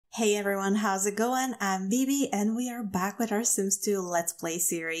Hey everyone, how's it going? I'm Bibi and we are back with our Sims 2 Let's Play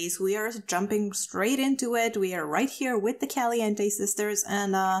series. We are jumping straight into it. We are right here with the Caliente sisters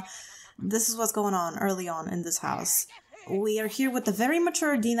and this is what's going on early on in this house. We are here with the very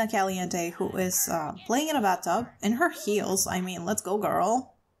mature Dina Caliente who is playing in a bathtub in her heels. I mean, let's go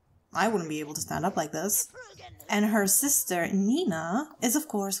girl. I wouldn't be able to stand up like this. And her sister, Nina, is of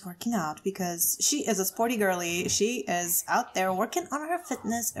course working out because she is a sporty girly. She is out there working on her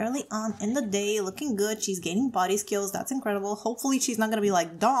fitness early on in the day, looking good. She's gaining body skills. That's incredible. Hopefully she's not going to be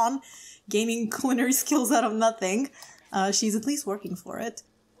like Dawn, gaining culinary skills out of nothing. She's at least working for it.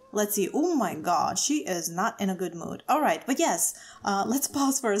 Let's see. Oh my god, she is not in a good mood. Alright, but yes, let's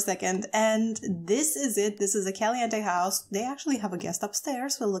pause for a second. And this is it. This is a Caliente house. They actually have a guest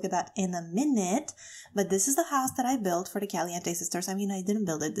upstairs. We'll look at that in a minute. But this is the house that I built for the Caliente sisters. I mean, I didn't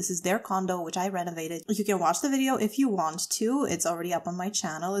build it. This is their condo, which I renovated. You can watch the video if you want to. It's already up on my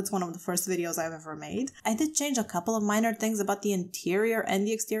channel. It's one of the first videos I've ever made. I did change a couple of minor things about the interior and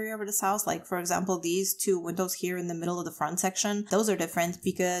the exterior of this house. Like, for example, these two windows here in the middle of the front section. Those are different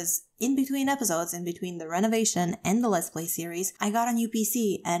because in between episodes, in between the renovation and the Let's Play series, I got a new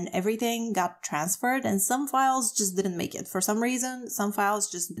PC and everything got transferred and some files just didn't make it. For some reason, some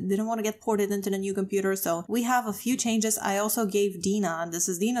files just didn't want to get ported into the new computer, so we have a few changes. I also gave Dina, this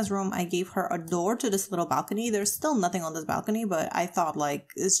is Dina's room, I gave her a door to this little balcony. There's still nothing on this balcony, but I thought like,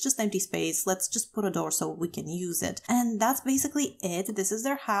 it's just empty space. Let's just put a door so we can use it. And that's basically it. This is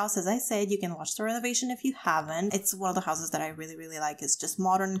their house. As I said, you can watch the renovation if you haven't. It's one of the houses that I really like. It's just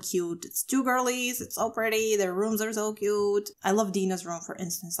modern, cute. It's two girlies, it's so pretty, their rooms are so cute. I love Dina's room, for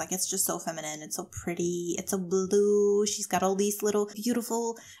instance. Like, it's just so feminine, it's so pretty, it's so blue. She's got all these little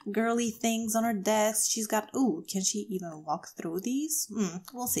beautiful girly things on her desk. She's got, ooh, can she even walk through these?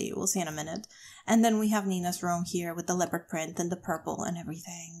 We'll see in a minute. And then we have Nina's room here with the leopard print and the purple and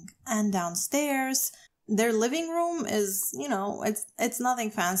everything. And downstairs, their living room is, you know, it's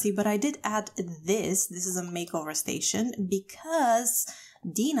nothing fancy, but I did add this. This is a makeover station because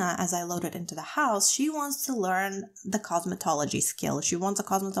Dina, as I loaded into the house, she wants to learn the cosmetology skill. She wants a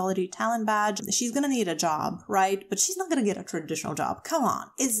cosmetology talent badge. She's gonna need a job, right? But she's not gonna get a traditional job. Come on,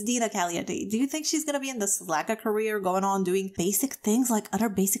 it's Dina Caliente. Do you think she's gonna be in the slacker career going on doing basic things like other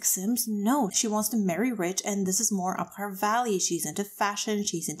basic Sims? No, she wants to marry rich and this is more up her valley. She's into fashion,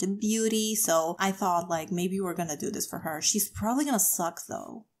 she's into beauty, so I thought like maybe we're gonna do this for her. She's probably gonna suck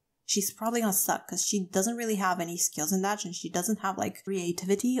though. She's probably gonna suck because she doesn't really have any skills in that and she doesn't have like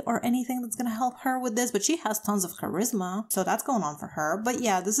creativity or anything that's gonna help her with this, but she has tons of charisma, so that's going on for her. But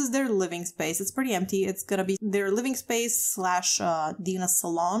yeah, this is their living space. It's pretty empty. It's gonna be their living space slash Dina's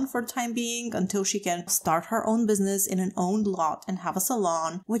salon for the time being until she can start her own business in an owned lot and have a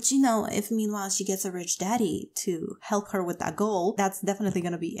salon, which, you know, if meanwhile she gets a rich daddy to help her with that goal, that's definitely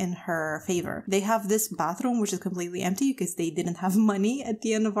gonna be in her favor. They have this bathroom which is completely empty because they didn't have money at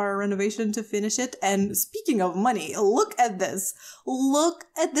the end of our renovation to finish it. And speaking of money, look at this. Look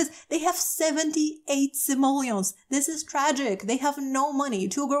at this. They have 78 simoleons. This is tragic. They have no money.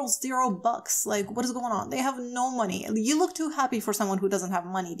 Two girls, $0. Like, what is going on? They have no money. You look too happy for someone who doesn't have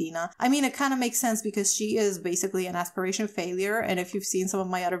money, Dina. I mean, it kind of makes sense because she is basically an aspiration failure. And if you've seen some of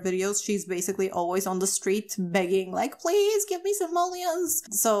my other videos, she's basically always on the street begging, like, please give me simoleons.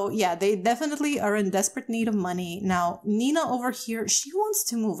 So yeah, they definitely are in desperate need of money. Now, Nina over here, she wants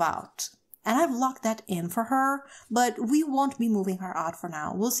to move out. And I've locked that in for her, but we won't be moving her out for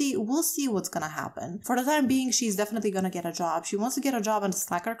now. We'll see what's gonna happen. For the time being, she's definitely gonna get a job. She wants to get a job in a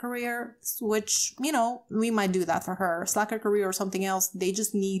slacker career, which, you know, we might do that for her. Slacker career or something else, they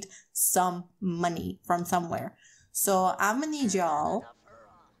just need some money from somewhere. So I'm gonna need y'all.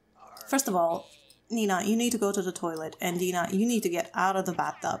 First of all, Nina, you need to go to the toilet, and Dina, you need to get out of the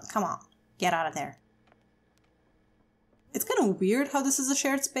bathtub. Come on, get out of there. It's kind of weird how this is a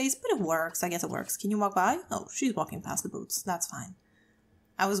shared space, but it works. I guess it works. Can you walk by? Oh, she's walking past the boots. That's fine.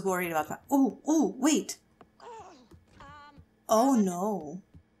 I was worried about that. Oh, wait. Oh, no.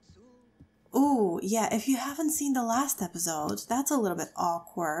 Oh, yeah, if you haven't seen the last episode, that's a little bit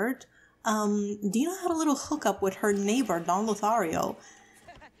awkward. Dina had a little hookup with her neighbor, Don Lothario.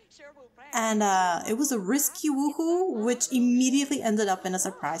 And it was a risky woohoo, which immediately ended up in a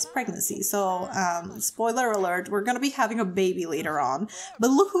surprise pregnancy. So, spoiler alert, we're gonna be having a baby later on.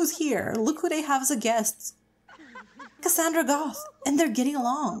 But look who's here. Look who they have as a guest. Cassandra Goth. And they're getting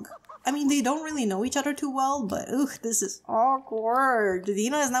along. I mean, they don't really know each other too well, but this is awkward.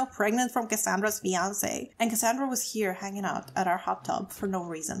 Dina is now pregnant from Cassandra's fiance. And Cassandra was here hanging out at our hot tub for no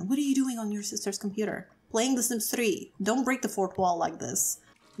reason. What are you doing on your sister's computer? Playing The Sims 3. Don't break the fourth wall like this.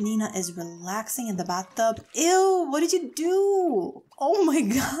 Nina is relaxing in the bathtub. Ew, what did you do? Oh my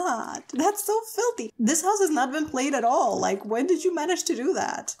god, that's so filthy. This house has not been played at all. Like, when did you manage to do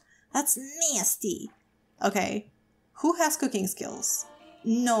that? That's nasty. Okay, who has cooking skills?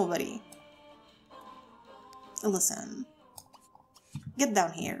 Nobody. Listen, get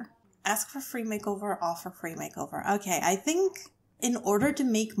down here. Ask for free makeover, offer free makeover. Okay, I think in order to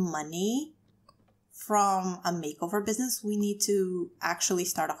make money from a makeover business, we need to actually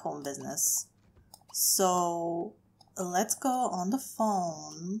start a home business. So let's go on the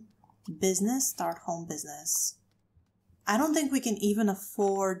phone. Business, start home business. I don't think we can even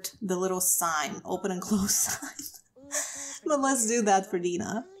afford the little sign, open and close sign. But let's do that for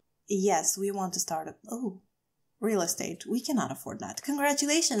Dina. Yes, we want to start a... Oh, real estate. We cannot afford that.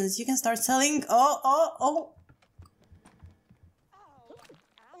 Congratulations, you can start selling... Oh.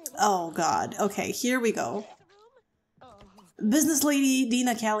 Oh god. Okay, here we go. Business lady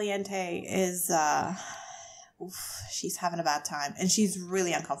Dina Caliente is, she's having a bad time. And she's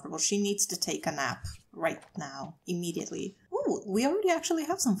really uncomfortable. She needs to take a nap right now. Immediately. Ooh, we already actually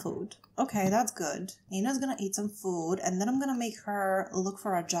have some food. Okay, that's good. Nina's gonna eat some food. And then I'm gonna make her look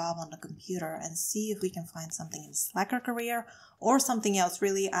for a job on the computer and see if we can find something in Slacker career or something else.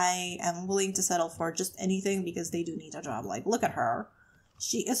 Really, I am willing to settle for just anything because they do need a job. Like, look at her.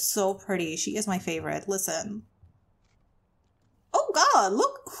 She is so pretty. She is my favorite. Listen. Oh god,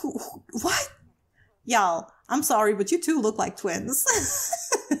 look. What? Y'all, I'm sorry, but you two look like twins.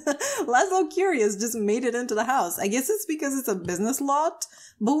 Laszlo Curious just made it into the house. I guess it's because it's a business lot,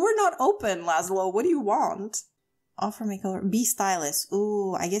 but we're not open, Laszlo. What do you want? Offer makeover. Be stylist.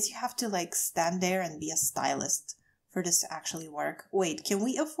 Ooh, I guess you have to like stand there and be a stylist for this to actually work. Wait, can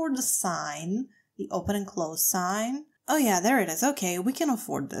we afford the sign? The open and close sign? Oh yeah, there it is. Okay, we can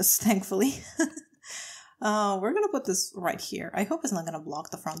afford this, thankfully. We're gonna put this right here. I hope it's not gonna block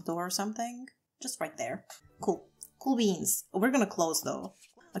the front door or something. Just right there. Cool. Cool beans. We're gonna close though.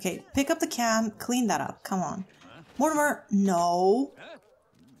 Okay, pick up the can, clean that up. Come on. Mortimer, no.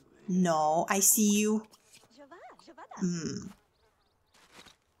 No, I see you.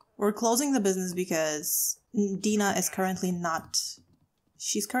 We're closing the business because Dina is currently not...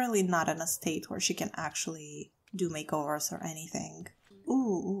 She's currently not in a state where she can actually do makeovers or anything.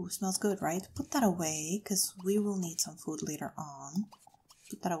 Ooh, smells good, right? Put that away, because we will need some food later on.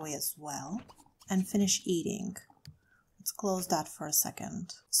 Put that away as well. And finish eating. Let's close that for a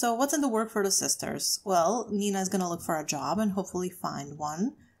second. So what's in the work for the sisters? Well, Nina is gonna look for a job and hopefully find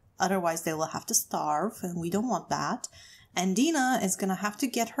one. Otherwise they will have to starve, and we don't want that. And Dina is gonna have to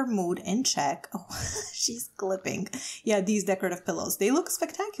get her mood in check. Oh, she's clipping. Yeah, these decorative pillows. They look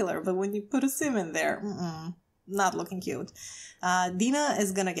spectacular, but when you put a sim in there, not looking cute. Dina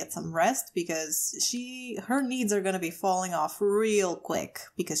is gonna get some rest because her needs are gonna be falling off real quick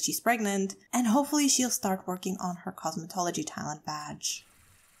because she's pregnant, and hopefully she'll start working on her cosmetology talent badge.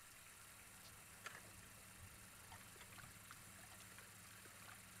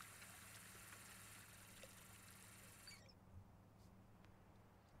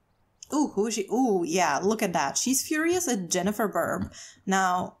 Ooh, who is she? Ooh, yeah, look at that. She's furious at Jennifer Burb.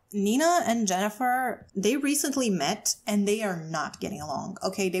 Now, Nina and Jennifer, they recently met and they are not getting along.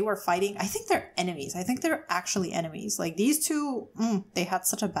 Okay, they were fighting. I think they're enemies. I think they're actually enemies. Like, these two, they had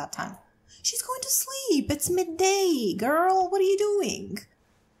such a bad time. She's going to sleep. It's midday, girl. What are you doing?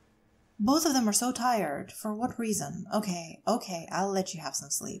 Both of them are so tired. For what reason? Okay, I'll let you have some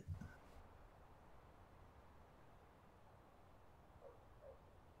sleep.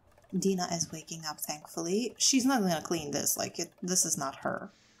 Dina is waking up, thankfully. She's not gonna clean this. Like, this is not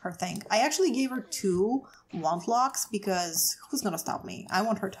her thing. I actually gave her 2 want locks because who's gonna stop me? I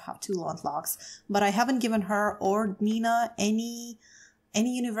want her to have 2 want locks. But I haven't given her or Nina any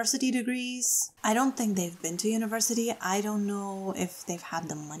university degrees. I don't think they've been to university. I don't know if they've had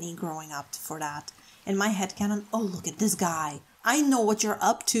the money growing up for that. In my headcanon, oh, look at this guy. I know what you're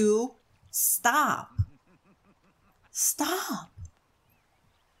up to. Stop. Stop.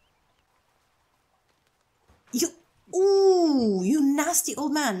 You nasty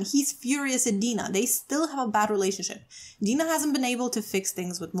old man. He's furious at Dina. They still have a bad relationship. Dina hasn't been able to fix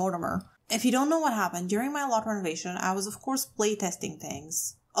things with Mortimer. If you don't know what happened, during my lot renovation, I was of course playtesting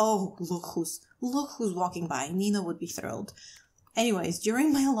things. Oh, look who's walking by. Nina would be thrilled. Anyways,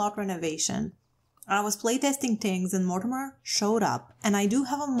 during my lot renovation, I was playtesting things and Mortimer showed up. And I do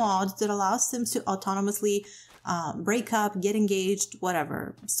have a mod that allows Sims to autonomously break up, get engaged,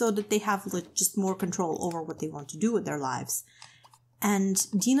 whatever, so that they have just more control over what they want to do with their lives. And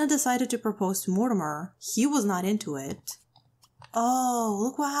Dina decided to propose to Mortimer. He was not into it. Oh,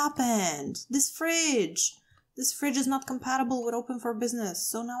 look what happened. This fridge This fridge is not compatible with open for business,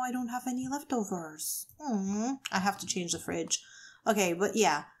 so now I don't have any leftovers. I have to change the fridge. Okay, but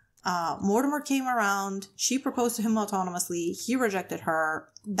yeah. Mortimer came around, she proposed to him autonomously, he rejected her,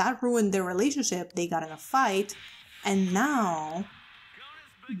 that ruined their relationship, they got in a fight, and now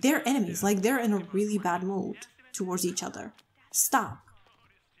they're enemies, like they're in a really bad mood towards each other. Stop.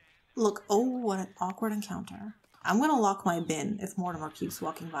 Look, oh, what an awkward encounter. I'm gonna lock my bin if Mortimer keeps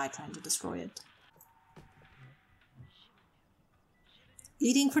walking by trying to destroy it.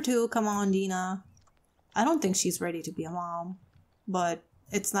 Eating for two, come on, Dina. I don't think she's ready to be a mom, but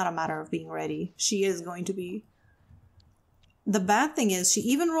it's not a matter of being ready. She is going to be. The bad thing is she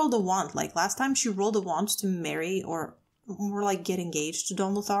even rolled a wand. Like last time she rolled a wand to marry or more like get engaged to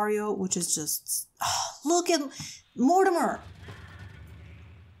Don Lothario, which is just... Oh, look at Mortimer!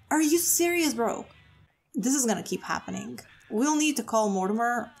 Are you serious, bro? This is gonna keep happening. We'll need to call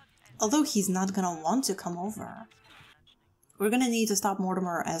Mortimer, although he's not gonna want to come over. We're gonna need to stop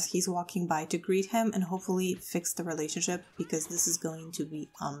Mortimer as he's walking by to greet him and hopefully fix the relationship because this is going to be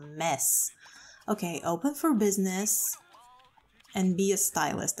a mess. Okay, open for business and be a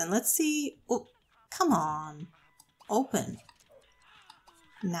stylist. And let's see... Oh, come on. Open.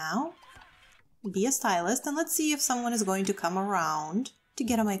 Now, be a stylist and let's see if someone is going to come around to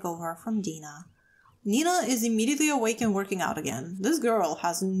get a makeover from Dina. Nina is immediately awake and working out again. This girl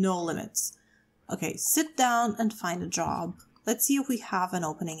has no limits. Okay, sit down and find a job. Let's see if we have an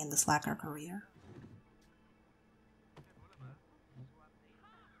opening in the slacker career.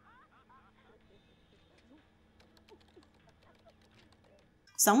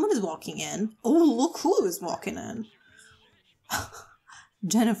 Someone is walking in. Oh, look who is walking in.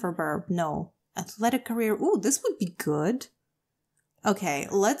 Jennifer Burb, no. Athletic career. Ooh, this would be good. Okay,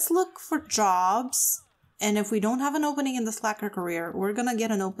 let's look for jobs. And if we don't have an opening in the slacker career, we're gonna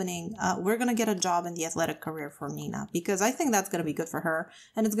get an opening, we're gonna get a job in the athletic career for Nina, because I think that's gonna be good for her,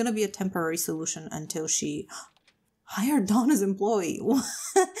 and it's gonna be a temporary solution until she hired Don as employee.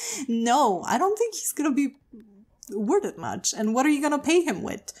 No, I don't think he's gonna be worth it much, and what are you gonna pay him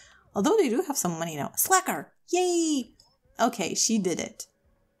with? Although they do have some money now. Slacker! Yay! Okay, she did it.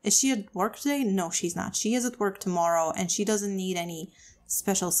 Is she at work today? No, she's not. She is at work tomorrow, and she doesn't need any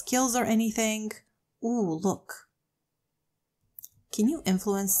special skills or anything. Ooh, look. Can you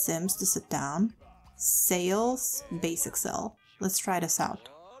influence Sims to sit down? Sales, basic sell. Let's try this out.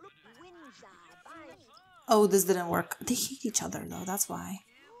 Oh, this didn't work. They hate each other though, that's why.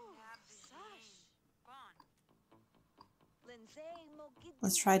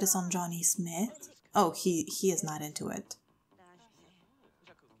 Let's try this on Johnny Smith. Oh, he is not into it.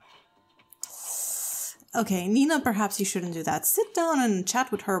 Okay, Nina, perhaps you shouldn't do that. Sit down and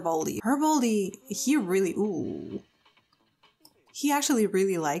chat with Herboldy. Herboldy, he really... Ooh. He actually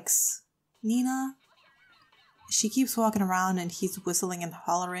really likes Nina. She keeps walking around and he's whistling and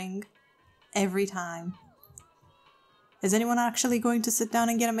hollering every time. Is anyone actually going to sit down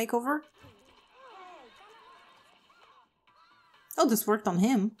and get a makeover? Oh, this worked on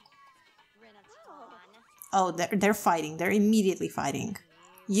him. Oh, they're fighting. They're immediately fighting.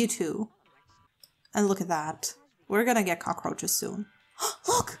 You two. And look at that. We're gonna get cockroaches soon.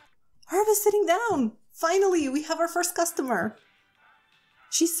 Look! Herb is sitting down! Finally, we have our first customer!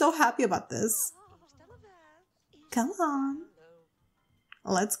 She's so happy about this. Come on.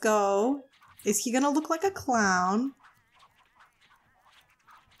 Let's go. Is he gonna look like a clown?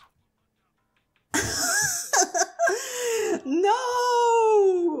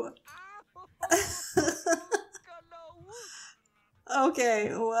 No! Okay,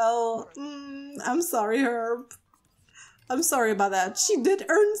 well, I'm sorry, Herb. I'm sorry about that. She did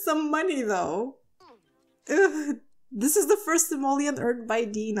earn some money, though. Ugh, this is the first emollient earned by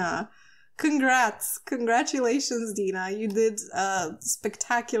Dina. Congrats. Congratulations, Dina. You did a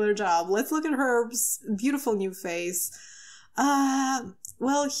spectacular job. Let's look at Herb's beautiful new face.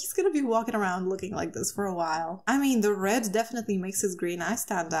 Well, he's gonna be walking around looking like this for a while. I mean, the red definitely makes his green eye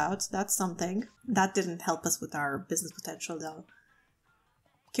stand out. That's something. That didn't help us with our business potential, though.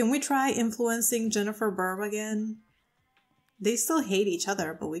 Can we try influencing Jennifer Burb again? They still hate each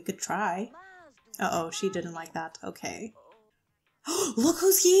other, but we could try. Uh-oh, she didn't like that. Okay. Look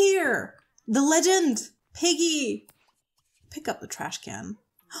who's here! The legend! Piggy! Pick up the trash can.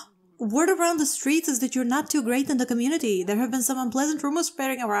 Word around the streets is that you're not too great in the community. There have been some unpleasant rumors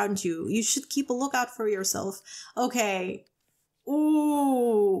spreading around you. You should keep a lookout for yourself. Okay.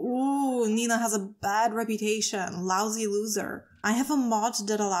 Ooh, Nina has a bad reputation. Lousy loser. I have a mod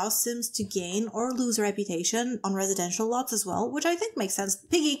that allows Sims to gain or lose a reputation on residential lots as well, which I think makes sense.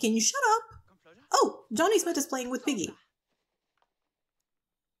 Piggy, can you shut up? Oh, Johnny Smith is playing with Piggy.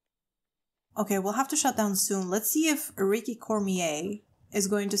 Okay, we'll have to shut down soon. Let's see if Ricky Cormier is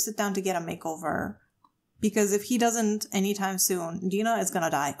going to sit down to get a makeover. Because if he doesn't anytime soon, Dina is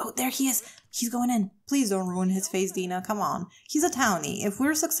gonna die. Oh, there he is! He's going in. Please don't ruin his face, Dina. Come on. He's a townie. If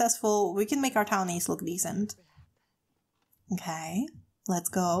we're successful, we can make our townies look decent. Okay, let's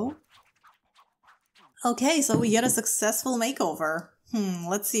go. Okay, so we get a successful makeover.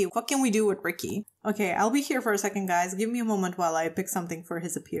 Let's see. What can we do with Ricky? Okay, I'll be here for a second, guys. Give me a moment while I pick something for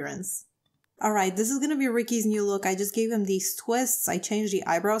his appearance. Alright, this is gonna be Ricky's new look. I just gave him these twists. I changed the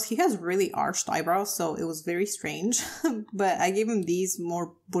eyebrows. He has really arched eyebrows, so it was very strange. But I gave him these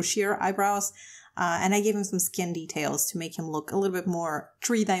more bushier eyebrows. And I gave him some skin details to make him look a little bit more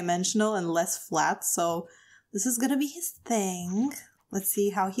three-dimensional and less flat. So this is gonna be his thing. Let's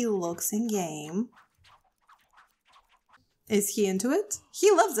see how he looks in game. Is he into it?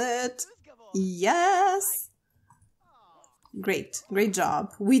 He loves it! Yes! Great, great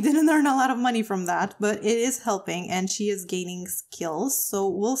job. We didn't earn a lot of money from that, but it is helping and she is gaining skills. So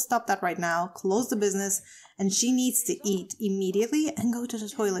we'll stop that right now, close the business, and she needs to eat immediately and go to the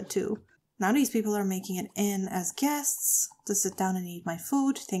toilet too. Now these people are making it in as guests to sit down and eat my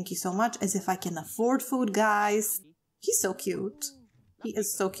food. Thank you so much. As if I can afford food, guys. He's so cute. He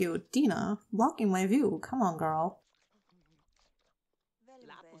is so cute. Dina, blocking my view. Come on, girl.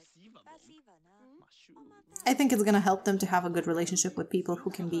 I think it's gonna help them to have a good relationship with people who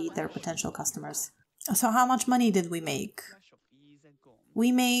can be their potential customers. So how much money did we make?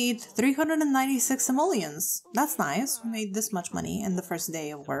 We made 396 simoleons. That's nice. We made this much money in the first day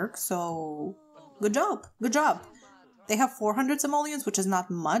of work, so good job. Good job. They have 400 simoleons, which is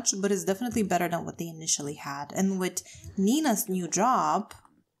not much, but it's definitely better than what they initially had. And with Nina's new job,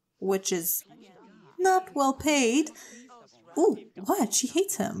 which is not well paid... Ooh, what? She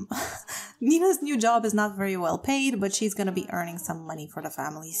hates him. Nina's new job is not very well paid, but she's gonna be earning some money for the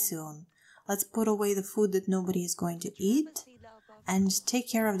family soon. Let's put away the food that nobody is going to eat and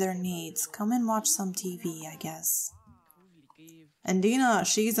take care of their needs. Come and watch some TV, I guess. And Dina,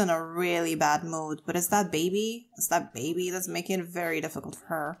 she's in a really bad mood, but it's that baby. It's that baby that's making it very difficult for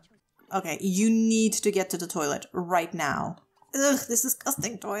her. Okay, you need to get to the toilet right now. Ugh, this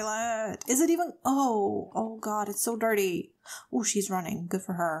disgusting toilet. Is it even... Oh god, it's so dirty. Oh, she's running. Good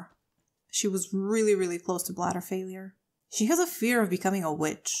for her. She was really, really close to bladder failure. She has a fear of becoming a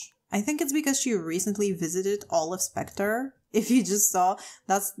witch. I think it's because she recently visited Olive Spectre. If you just saw...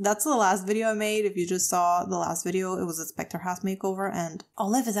 That's the last video I made. If you just saw the last video, it was a Spectre house makeover, and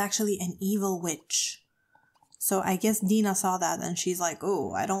Olive is actually an evil witch. So I guess Dina saw that and she's like,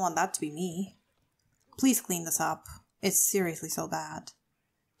 oh, I don't want that to be me. Please clean this up. It's seriously so bad.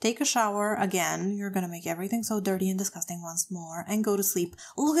 Take a shower again. You're gonna make everything so dirty and disgusting once more. And go to sleep.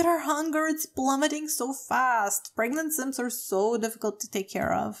 Look at her hunger. It's plummeting so fast. Pregnant Sims are so difficult to take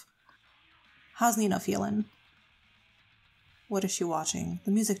care of. How's Nina feeling? What is she watching?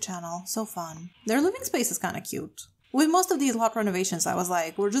 The music channel. So fun. Their living space is kind of cute. With most of these lot renovations, I was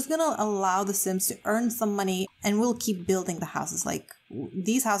like, we're just gonna allow the Sims to earn some money and we'll keep building the houses. Like,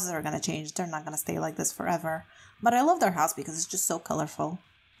 these houses are gonna change. They're not gonna stay like this forever. But I love their house because it's just so colorful.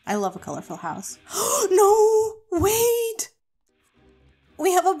 I love a colorful house. No! Wait!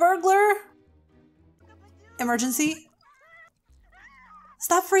 We have a burglar! Emergency?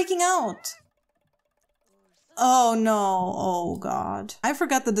 Stop freaking out! Oh no, oh god. I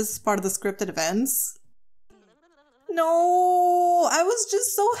forgot that this is part of the scripted events. No! I was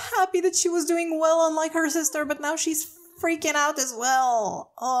just so happy that she was doing well unlike her sister, but now she's freaking out as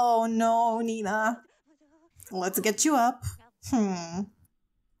well. Oh no, Nina. Let's get you up. Come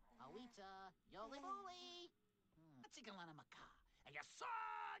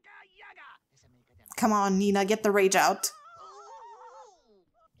on, Nina, get the rage out.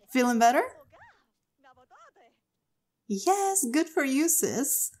 Feeling better? Yes, good for you,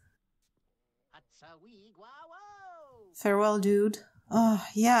 sis. Farewell, dude. Oh,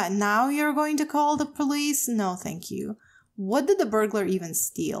 yeah, now you're going to call the police? No, thank you. What did the burglar even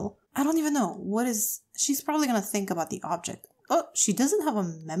steal? I don't even know. What is... She's probably gonna think about the object. Oh, she doesn't have a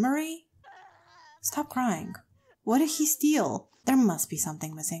memory? Stop crying. What did he steal? There must be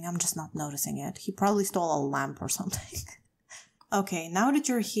something missing. I'm just not noticing it. He probably stole a lamp or something. Okay, now that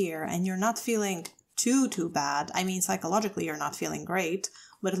you're here and you're not feeling too bad, I mean psychologically you're not feeling great,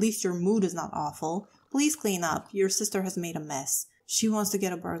 but at least your mood is not awful, please clean up. Your sister has made a mess. She wants to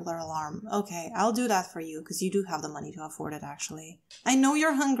get a burglar alarm. Okay, I'll do that for you, because you do have the money to afford it, actually. I know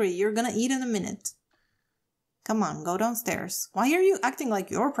you're hungry. You're gonna eat in a minute. Come on, go downstairs. Why are you acting like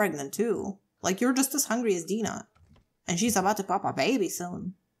you're pregnant, too? Like you're just as hungry as Dina. And she's about to pop a baby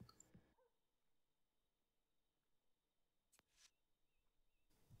soon.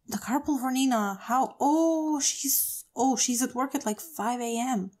 The carpool for Nina. How? Oh, she's at work at like 5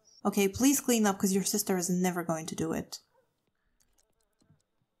 a.m. Okay, please clean up because your sister is never going to do it.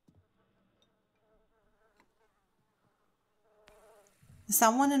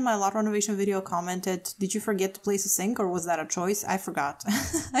 Someone in my lot renovation video commented, did you forget to place a sink or was that a choice? I forgot.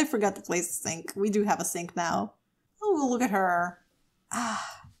 I forgot to place a sink. We do have a sink now. Oh, look at her.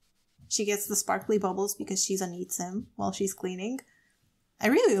 Ah, she gets the sparkly bubbles because she's a neat sim while she's cleaning. I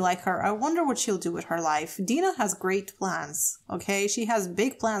really like her. I wonder what she'll do with her life. Dina has great plans, okay? She has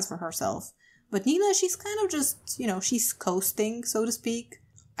big plans for herself. But Nina, she's kind of just, you know, she's coasting, so to speak.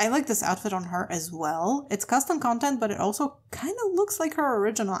 I like this outfit on her as well. It's custom content, but it also kind of looks like her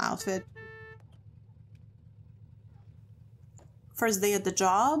original outfit. First day at the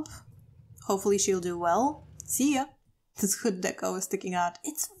job. Hopefully she'll do well. See ya. This hood deco is sticking out.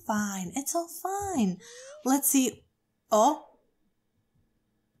 It's fine. It's all fine. Let's see. Oh.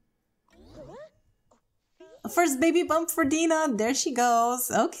 First baby bump for Dina. There she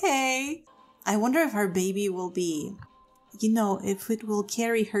goes. Okay. I wonder if her baby will be, you know, if it will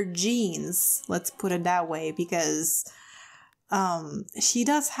carry her genes. Let's put it that way, because she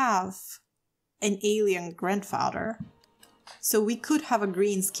does have an alien grandfather. So we could have a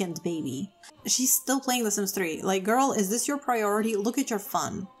green-skinned baby. She's still playing The Sims 3. Like, girl, is this your priority? Look at your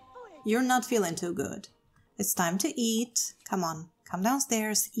fun. You're not feeling too good. It's time to eat. Come on, come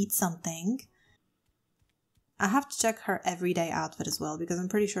downstairs, eat something. I have to check her everyday outfit as well, because I'm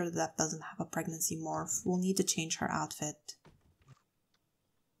pretty sure that doesn't have a pregnancy morph. We'll need to change her outfit.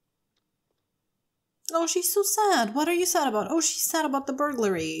 Oh, she's so sad. What are you sad about? Oh, she's sad about the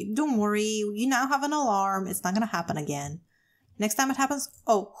burglary. Don't worry, you now have an alarm. It's not gonna happen again. Next time it happens...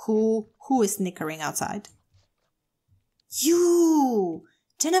 Oh, who is snickering outside? You!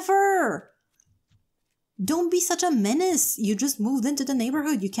 Jennifer! Don't be such a menace. You just moved into the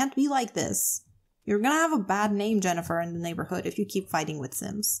neighborhood. You can't be like this. You're gonna have a bad name, Jennifer, in the neighborhood if you keep fighting with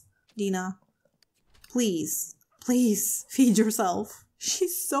Sims. Dina, please, please feed yourself.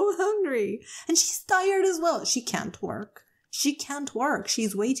 She's so hungry. And she's tired as well. She can't work. She can't work.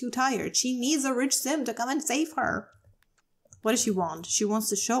 She's way too tired. She needs a rich Sim to come and save her. What does she want? She wants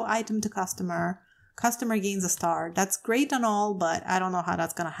to show item to customer. Customer gains a star. That's great and all, but I don't know how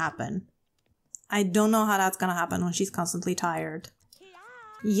that's gonna happen. I don't know how that's gonna happen when she's constantly tired.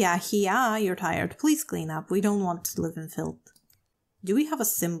 Yeah, you're tired. Please clean up. We don't want to live in filth. Do we have a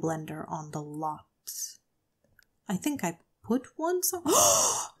sim blender on the lot? I think I put one so—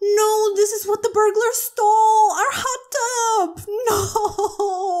 No, this is what the burglar stole! Our hot tub!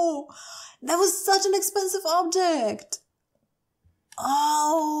 No! That was such an expensive object!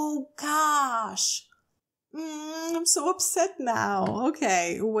 Oh, gosh. I'm so upset now.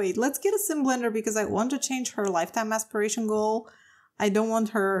 Okay, wait, let's get a sim blender because I want to change her lifetime aspiration goal. I don't want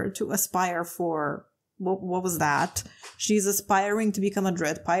her to aspire for... What was that? She's aspiring to become a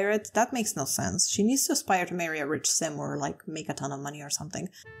dread pirate? That makes no sense. She needs to aspire to marry a rich sim or, like, make a ton of money or something.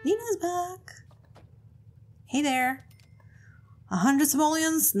 Nina's back. Hey there. 100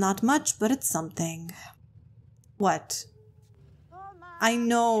 simoleons? Not much, but it's something. What? I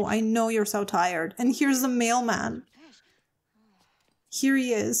know you're so tired. And here's the mailman. Here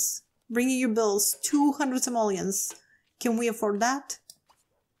he is, bringing you bills. 200 simoleons. Can we afford that?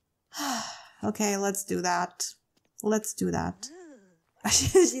 Okay, let's do that. Let's do that.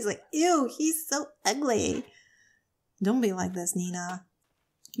 She's like, ew, he's so ugly. Don't be like this, Nina.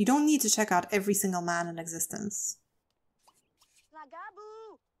 You don't need to check out every single man in existence.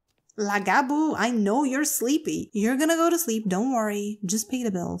 Lagabu, I know you're sleepy. You're gonna go to sleep, don't worry. Just pay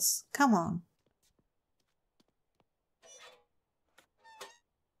the bills. Come on.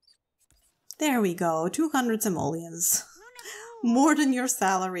 There we go, 200 simoleons. More than your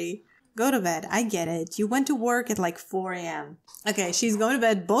salary. Go to bed, I get it. You went to work at like 4 a.m. Okay, she's going to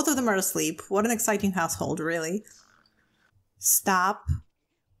bed. Both of them are asleep. What an exciting household, really. Stop.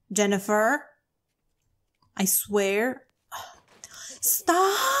 Jennifer. I swear.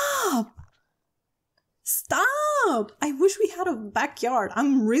 Stop! Stop! I wish we had a backyard.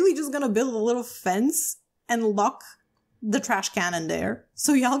 I'm really just gonna build a little fence and lock the trash can in there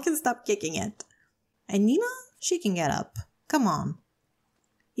so y'all can stop kicking it. And Nina, she can get up. Come on.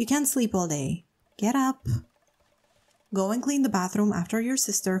 You can't sleep all day. Get up. Go and clean the bathroom after your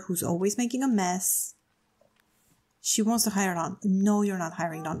sister who's always making a mess. She wants to hire Don. No, you're not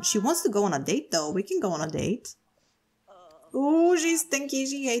hiring Don. She wants to go on a date though. We can go on a date. Oh, she's stinky.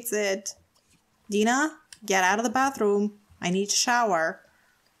 She hates it. Dina, get out of the bathroom. I need to shower.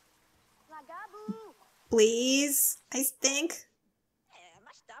 Please. I stink.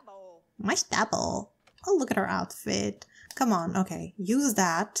 My stubble. Oh, look at her outfit. Come on. Okay. Use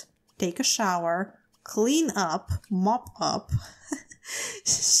that. take a shower, clean up, mop up.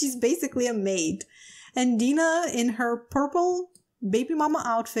 She's basically a maid. And Dina, in her purple baby mama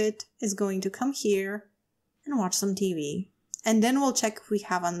outfit, is going to come here and watch some TV. And then we'll check if we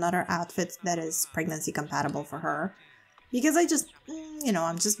have another outfit that is pregnancy compatible for her. Because I just,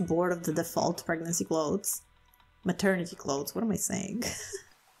 I'm just bored of the default pregnancy clothes. Maternity clothes, what am I saying?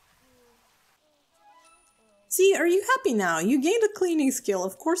 See, are you happy now? You gained a cleaning skill,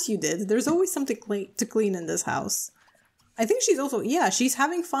 of course you did. There's always something to clean in this house. I think she's also, she's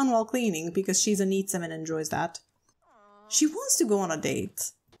having fun while cleaning because she's a neat sim and enjoys that. She wants to go on a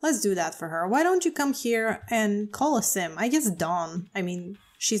date. Let's do that for her. Why don't you come here and call a sim? I guess Dawn. I mean,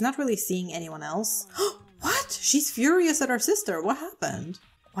 she's not really seeing anyone else. What? She's furious at her sister. What happened?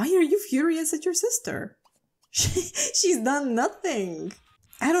 Why are you furious at your sister? She's done nothing.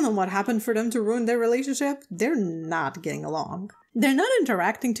 I don't know what happened for them to ruin their relationship. They're not getting along. They're not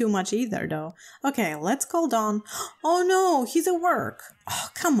interacting too much either, though. Okay, let's call Dawn. Oh no, he's at work. Oh,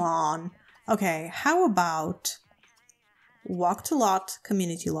 come on. Okay, how about... walk to lot,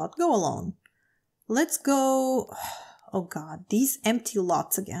 community lot, go alone. Let's go... Oh god, these empty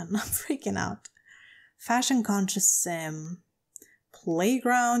lots again. I'm freaking out. Fashion conscious sim.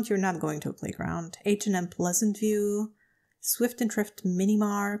 Playground, you're not going to a playground. H&M Pleasantview. Swift and Thrift Mini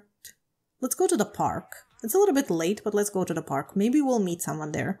Mart. Let's go to the park. It's a little bit late, but let's go to the park. Maybe we'll meet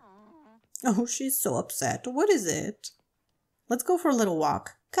someone there. Oh, she's so upset. What is it? Let's go for a little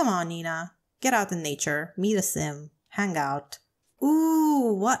walk. Come on, Nina. Get out in nature. Meet a sim. Hang out.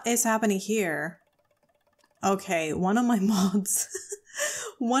 Ooh, what is happening here? Okay, one of my mods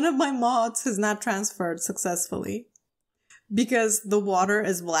has not transferred successfully because the water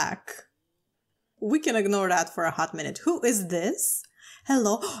is black. We can ignore that for a hot minute. Who is this?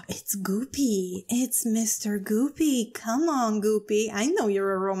 Hello, it's Goopy. It's Mr. Goopy. Come on, Goopy. I know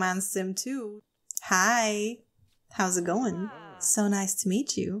you're a romance sim too. Hi. How's it going? So nice to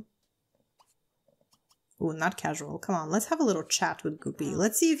meet you. Ooh, not casual. Come on, let's have a little chat with Goopy.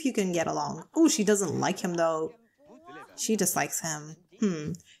 Let's see if you can get along. Ooh, she doesn't like him though. She dislikes him.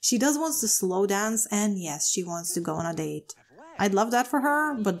 She does wants to slow dance, and yes, she wants to go on a date. I'd love that for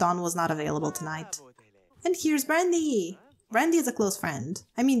her, but Dawn was not available tonight. And here's Brandy! Brandy is a close friend.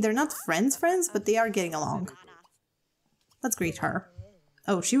 I mean, they're not friends, but they are getting along. Let's greet her.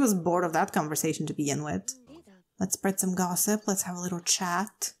 Oh, she was bored of that conversation to begin with. Let's spread some gossip. Let's have a little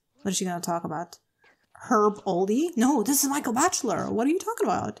chat. What is she gonna talk about? Herb Oldie? No, this is Michael Bachelor. What are you talking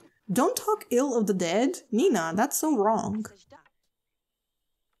about? Don't talk ill of the dead. Nina, that's so wrong.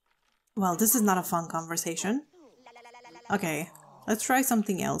 Well, this is not a fun conversation. Okay, let's try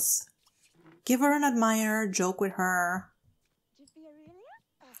something else. Give her an admire, joke with her.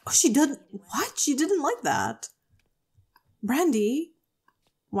 Oh, she didn't... What? She didn't like that. Brandy,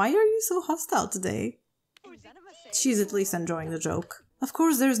 why are you so hostile today? She's at least enjoying the joke. Of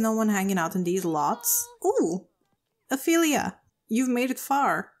course, there's no one hanging out in these lots. Ooh, Ophelia, you've made it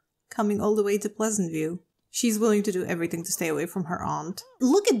far, coming all the way to Pleasantview. She's willing to do everything to stay away from her aunt.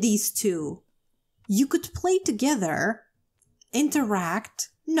 Look at these two. You could play together, interact.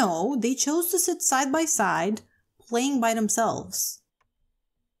 No, they chose to sit side by side, playing by themselves.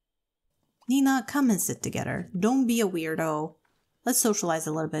 Nina, come and sit together. Don't be a weirdo. Let's socialize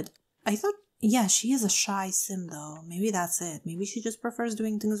a little bit. I thought, yeah, she is a shy sim though. Maybe that's it. Maybe she just prefers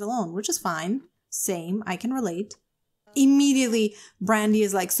doing things alone, which is fine. Same, I can relate. Immediately, Brandy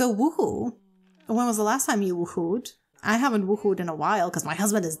is like, so woohoo. When was the last time you woohooed? I haven't woohooed in a while because my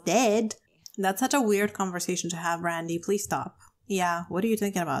husband is dead. That's such a weird conversation to have, Brandy. Please stop. Yeah, what are you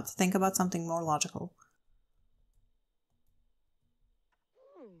thinking about? Think about something more logical.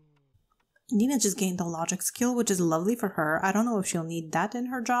 Nina just gained a logic skill, which is lovely for her. I don't know if she'll need that in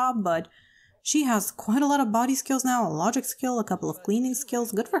her job, but she has quite a lot of body skills now, a logic skill, a couple of cleaning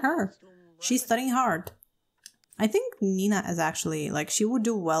skills. Good for her. She's studying hard. I think Nina is actually, she would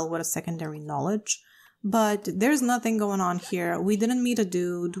do well with a secondary knowledge, but there's nothing going on here. We didn't meet a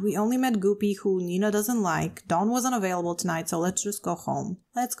dude. We only met Goopy, who Nina doesn't like. Dawn wasn't available tonight, so let's just go home.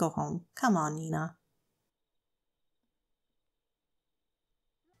 Let's go home. Come on, Nina.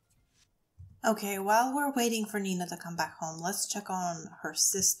 Okay, while we're waiting for Nina to come back home, let's check on her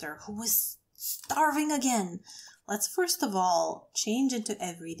sister, who is starving again. Let's first of all change into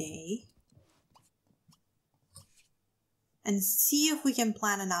everyday and see if we can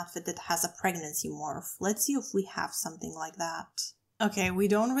plan an outfit that has a pregnancy morph. Let's see if we have something like that. Okay, we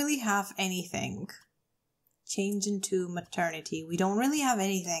don't really have anything. Change into maternity. We don't really have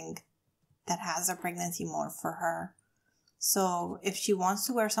anything that has a pregnancy morph for her. So if she wants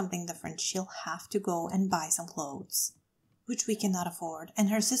to wear something different, she'll have to go and buy some clothes, which we cannot afford. And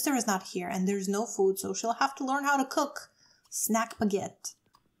her sister is not here, and there's no food, so she'll have to learn how to cook. Snack baguette.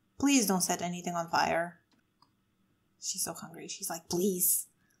 Please don't set anything on fire. She's so hungry. She's like, please,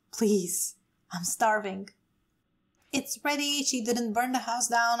 please, I'm starving. It's ready. She didn't burn the house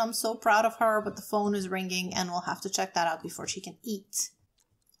down. I'm so proud of her, but the phone is ringing and we'll have to check that out before she can eat.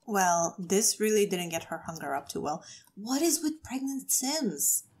 Well, this really didn't get her hunger up too well. What is with pregnant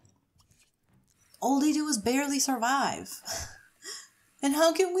Sims? All they do is barely survive. And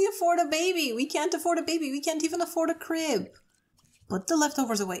how can we afford a baby? We can't afford a baby. We can't even afford a crib. Put the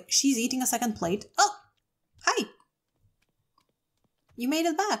leftovers away. She's eating a second plate. Oh, hi. You made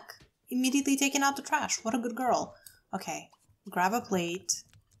it back. Immediately taking out the trash. What a good girl. Okay, grab a plate.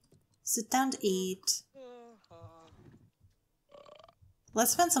 Sit down to eat.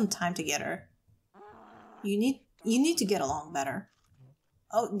 Let's spend some time together. You need to get along better.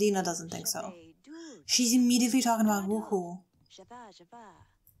 Oh, Dina doesn't think so. She's immediately talking about woohoo.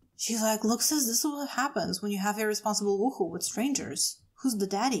 She's like, look sis, this is what happens when you have irresponsible woohoo with strangers. Who's the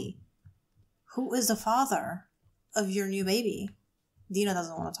daddy? Who is the father of your new baby? Dina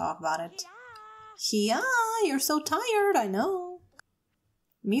doesn't want to talk about it. Yeah, you're so tired, I know.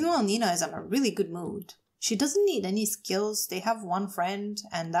 Meanwhile, Nina is in a really good mood. She doesn't need any skills. They have one friend,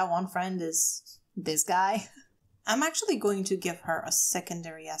 and that one friend is this guy. I'm actually going to give her a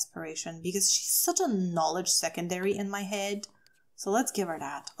secondary aspiration because she's such a knowledge secondary in my head. So let's give her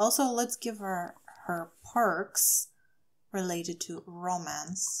that. Also, let's give her her perks related to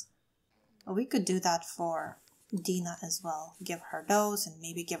romance. We could do that for Dina as well. Give her those and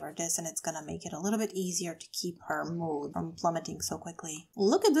maybe give her this, and it's gonna make it a little bit easier to keep her mood from plummeting so quickly.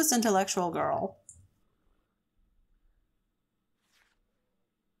 Look at this intellectual girl.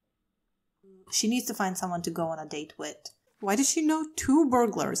 She needs to find someone to go on a date with. Why does she know 2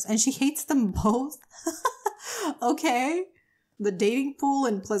 burglars and she hates them both? Okay. The dating pool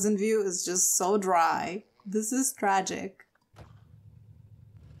in Pleasantview is just so dry. This is tragic.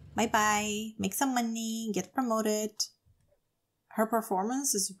 Bye-bye. Make some money. Get promoted. Her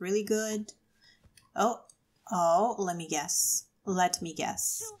performance is really good. Oh, let me guess. Let me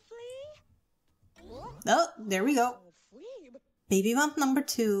guess. Oh, there we go. Baby bump number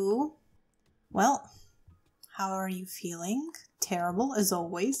 2. Well, how are you feeling? Terrible as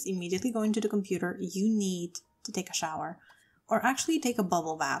always. Immediately going to the computer. You need to take a shower. Or actually take a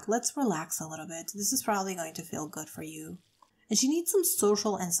bubble bath. Let's relax a little bit. This is probably going to feel good for you. And she needs some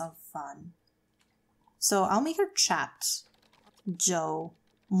social and some fun. So I'll make her chat. Joe.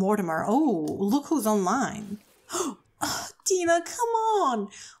 Mortimer. Oh, look who's online. Dina, come on.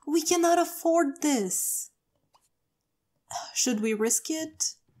 We cannot afford this. Should we risk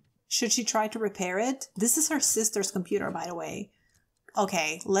it? Should she try to repair it? This is her sister's computer, by the way.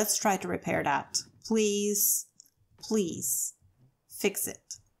 Okay, let's try to repair that. Please, please, fix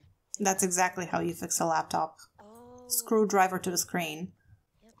it. That's exactly how you fix a laptop. Screwdriver to the screen.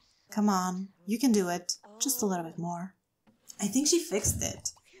 Come on, you can do it. Just a little bit more. I think she fixed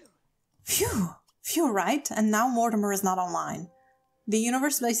it. Phew, phew, right? And now Mortimer is not online. The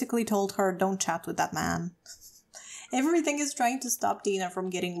universe basically told her, don't chat with that man. Everything is trying to stop Dina from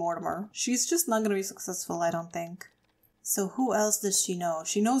getting Mortimer. She's just not gonna be successful, I don't think. So who else does she know?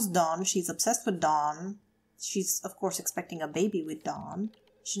 She knows Dawn. She's obsessed with Dawn. She's, of course, expecting a baby with Dawn.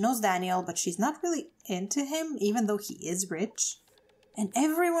 She knows Daniel, but she's not really into him, even though he is rich. And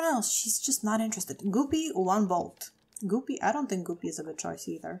everyone else, she's just not interested. Goopy, 1 bolt. Goopy, I don't think Goopy is a good choice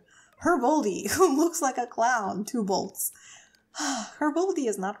either. Herboldy, who looks like a clown, 2 bolts. Herboldy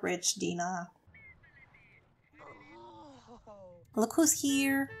is not rich, Dina. Look who's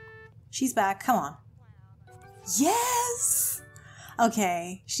here. She's back. Come on. Yes!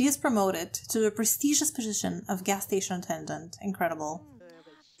 Okay, she is promoted to the prestigious position of gas station attendant. Incredible.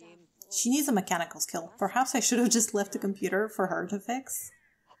 She needs a mechanical skill. Perhaps I should have just left the computer for her to fix.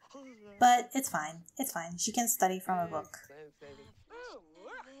 But it's fine. It's fine. She can study from a book.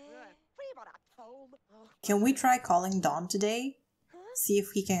 Can we try calling Dawn today? See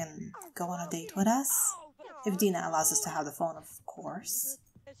if he can go on a date with us? If Dina allows us to have the phone, of course.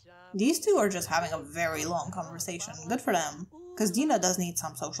 These two are just having a very long conversation. Good for them. Because Dina does need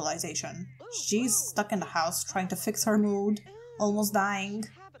some socialization. She's stuck in the house trying to fix her mood. Almost dying.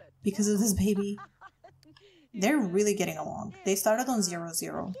 Because of this baby. They're really getting along. They started on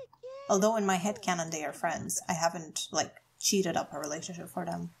 0-0. Although in my headcanon they are friends. I haven't, like, cheated up a relationship for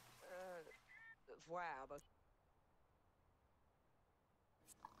them.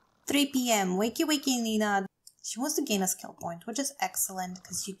 3 p.m. Wakey wakey Nina. She wants to gain a skill point, which is excellent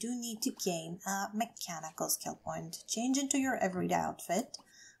because you do need to gain a mechanical skill point. Change into your everyday outfit.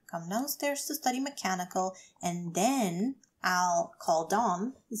 come downstairs to study mechanical, and then I'll call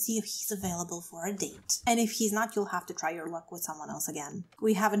Don and see if he's available for a date. And if he's not, you'll have to try your luck with someone else again.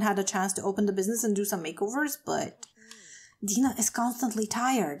 We haven't had a chance to open the business and do some makeovers, but Dina is constantly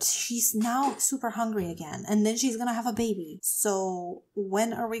tired. She's now super hungry again, and then she's gonna have a baby. So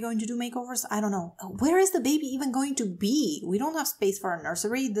when are we going to do makeovers? I don't know. Where is the baby even going to be? We don't have space for a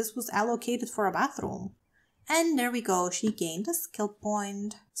nursery. This was allocated for a bathroom. And there we go, she gained a skill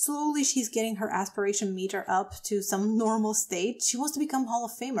point. Slowly she's getting her aspiration meter up to some normal state. She wants to become Hall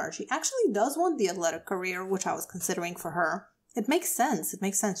of Famer. She actually does want the athletic career, which I was considering for her. It makes sense,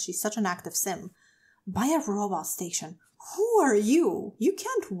 she's such an active sim. Buy a robot station. Who are you? You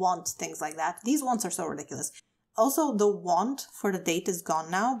can't want things like that. These wants are so ridiculous. Also, the want for the date is gone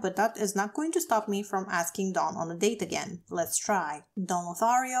now, but that is not going to stop me from asking Don on a date again. Let's try. Don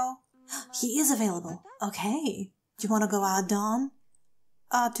Lothario. He is available. Okay. Do you want to go out, Don?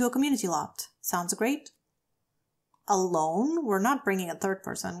 To a community lot. Sounds great. Alone? We're not bringing a third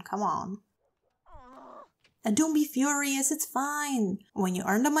person. Come on. And don't be furious. It's fine. When you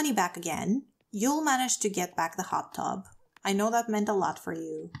earn the money back again, you'll manage to get back the hot tub. I know that meant a lot for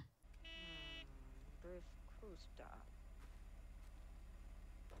you.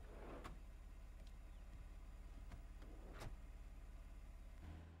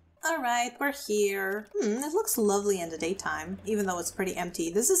 Alright, we're here. It looks lovely in the daytime, even though it's pretty empty.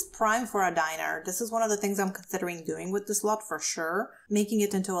 This is prime for a diner. This is one of the things I'm considering doing with this lot for sure. Making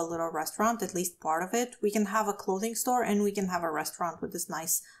it into a little restaurant, at least part of it. We can have a clothing store and we can have a restaurant with this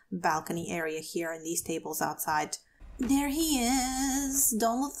nice balcony area here and these tables outside. There he is,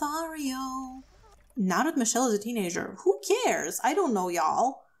 Don Lothario. Now that Michelle is a teenager, who cares? I don't know,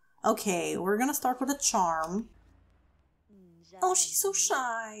 y'all. Okay, we're gonna start with a charm. Oh, she's so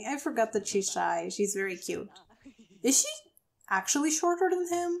shy. I forgot that she's shy. She's very cute. Is she actually shorter than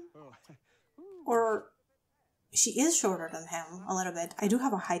him? Or she is shorter than him a little bit. I do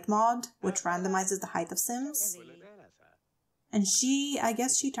have a height mod, which randomizes the height of Sims. And I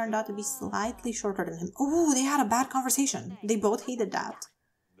guess she turned out to be slightly shorter than him. Oh, they had a bad conversation. They both hated that.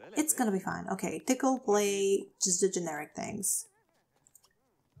 It's gonna be fine. Okay, tickle, play, just the generic things.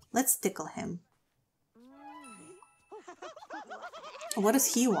 Let's tickle him. What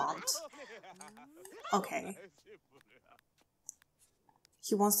does he want? Okay.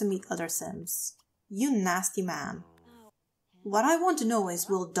 He wants to meet other Sims. You nasty man. What I want to know is,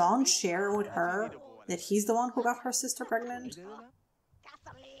 will Dawn share with her that he's the one who got her sister pregnant?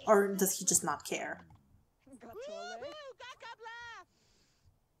 Or does he just not care?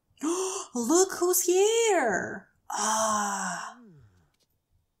 Look who's here! Ah.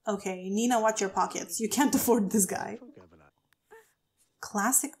 Okay, Nina, watch your pockets. You can't afford this guy.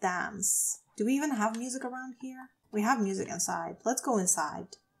 Classic dance. Do we even have music around here? We have music inside. Let's go inside.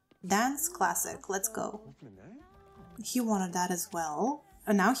 Dance classic. Let's go. He wanted that as well.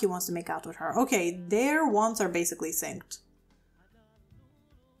 And now he wants to make out with her. Okay, their wants are basically synced.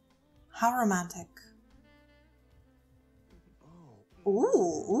 How romantic.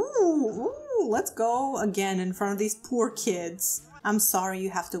 Ooh, let's go again in front of these poor kids. I'm sorry you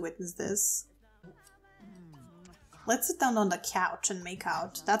have to witness this. Let's sit down on the couch and make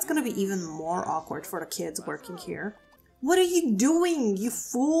out. That's gonna be even more awkward for the kids working here. What are you doing, you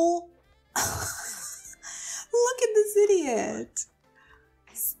fool? Look at this idiot.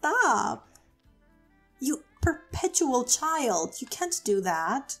 Stop. You perpetual child. You can't do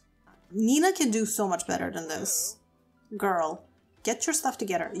that. Nina can do so much better than this. Girl, get your stuff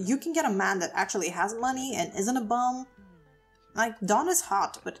together. You can get a man that actually has money and isn't a bum. Like, Dawn is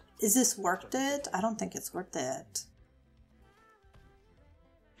hot, but is this worth it? I don't think it's worth it.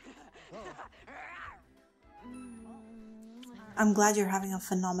 I'm glad you're having a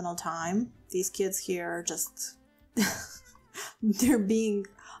phenomenal time. These kids here are just... they're being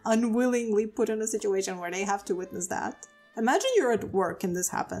unwillingly put in a situation where they have to witness that. Imagine you're at work and this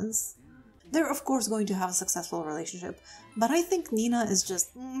happens. They're of course going to have a successful relationship, but I think Nina is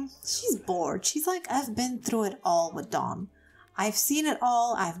just... she's bored. She's like, I've been through it all with Dawn. I've seen it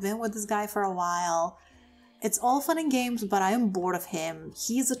all. I've been with this guy for a while. It's all fun and games, but I am bored of him.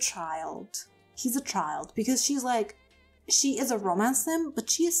 He's a child. He's a child because she's like... she is a romance sim, but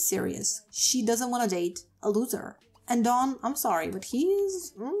she is serious. She doesn't want to date a loser. And Dawn, I'm sorry, but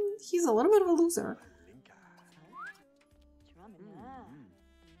he's a little bit of a loser.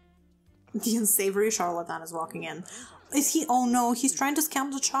 The unsavory charlatan is walking in. Is he? Oh no, he's trying to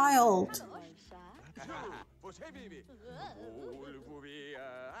scam the child.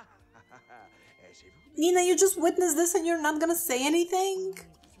 Nina, you just witnessed this and you're not gonna say anything?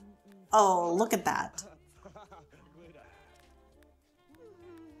 Oh, look at that.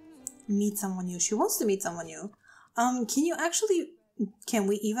 Meet someone new. She wants to meet someone new. Can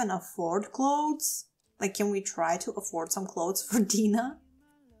we even afford clothes? Like, can we try to afford some clothes for Dina?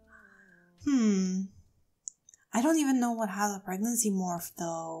 I don't even know what has a pregnancy morph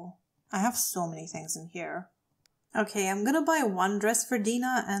though. I have so many things in here. Okay, I'm gonna buy one dress for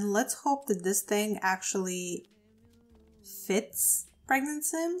Dina and let's hope that this thing actually fits pregnant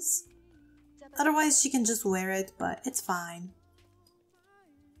Sims. Otherwise she can just wear it, but it's fine.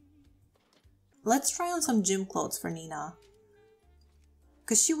 Let's try on some gym clothes for Nina.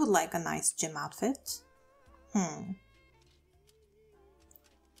 Because she would like a nice gym outfit.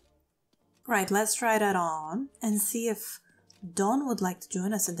 Right, let's try that on and see if Dawn would like to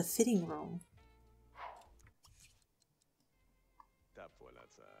join us in the fitting room.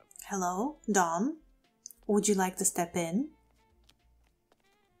 Hello, Dawn. Would you like to step in?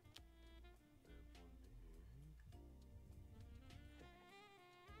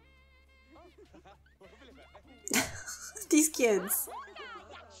 These kids.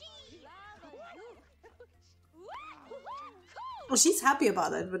 Well, she's happy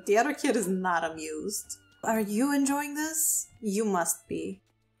about it, but the other kid is not amused. Are you enjoying this? You must be.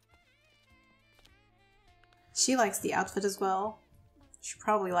 She likes the outfit as well. She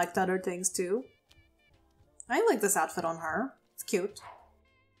probably liked other things too. I like this outfit on her. It's cute.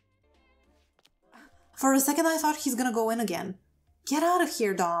 For a second I thought he's gonna go in again. Get out of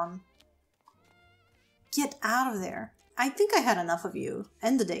here, Dawn. Get out of there. I think I had enough of you.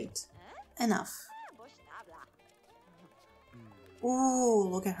 End the date. Enough. Ooh,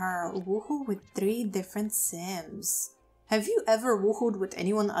 look at her. Woohoo with 3 different Sims. Have you ever woohooed with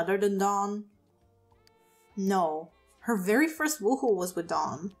anyone other than Dawn? No. Her very first woohoo was with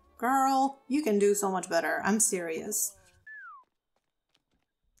Dawn. Girl, you can do so much better. I'm serious.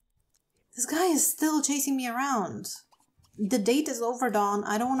 This guy is still chasing me around. The date is over, Dawn.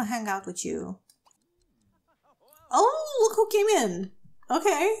 I don't want to hang out with you. Oh, look who came in.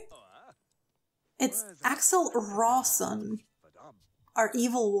 Okay. It's Axel Rawson. Our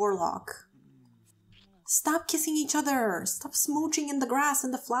evil warlock. Stop kissing each other. Stop smooching in the grass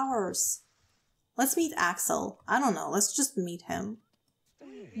and the flowers. Let's meet Axel. I don't know. Let's just meet him.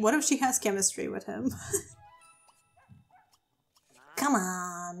 What if she has chemistry with him? Come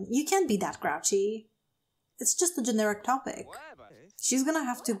on. You can't be that grouchy. It's just a generic topic. She's gonna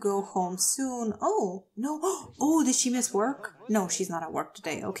have to go home soon. Oh, no. Oh, did she miss work? No, she's not at work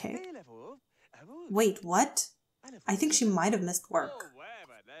today. Okay. Wait, what? I think she might have missed work.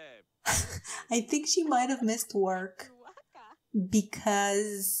 I think she might have missed work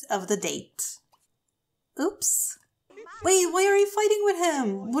because of the date. Oops. Wait, why are you fighting with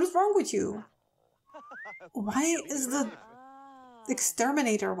him? What is wrong with you? Why is the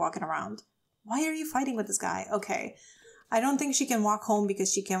exterminator walking around? Why are you fighting with this guy? Okay. I don't think she can walk home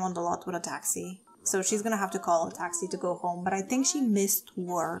because she came on the lot with a taxi. So she's gonna have to call a taxi to go home. But I think she missed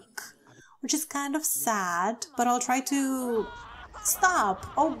work, which is kind of sad. But I'll try to... Stop!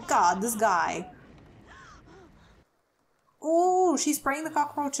 Oh god, this guy. Oh, she's spraying the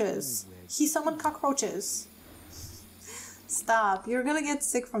cockroaches. He summoned cockroaches. Stop. You're gonna get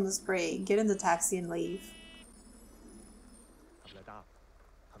sick from the spray. Get in the taxi and leave.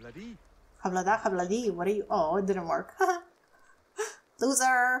 Hablada, habladi. What are you? Oh, it didn't work.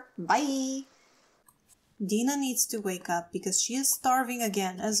 Loser. Bye. Dina needs to wake up because she is starving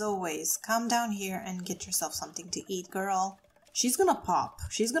again, as always. Come down here and get yourself something to eat, girl. She's gonna pop.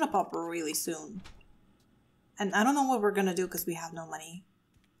 She's gonna pop really soon. And I don't know what we're gonna do because we have no money.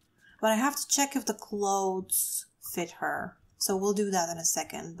 But I have to check if the clothes fit her. So we'll do that in a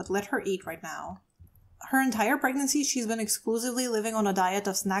second. But let her eat right now. Her entire pregnancy, she's been exclusively living on a diet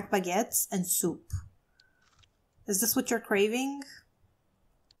of snack baguettes and soup. Is this what you're craving?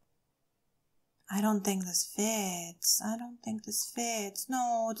 I don't think this fits. I don't think this fits.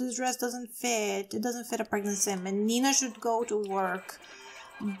 No, this dress doesn't fit. It doesn't fit a pregnant sim. And Nina should go to work.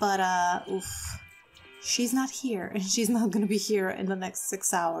 But, oof. She's not here. And she's not gonna be here in the next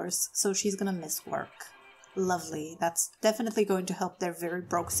 6 hours. So she's gonna miss work. Lovely. That's definitely going to help their very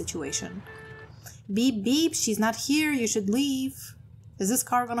broke situation. Beep beep, she's not here. You should leave. Is this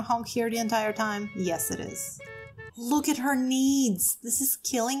car gonna honk here the entire time? Yes, it is. Look at her needs. This is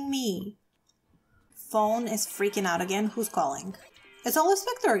killing me. Phone is freaking out again. Who's calling? It's always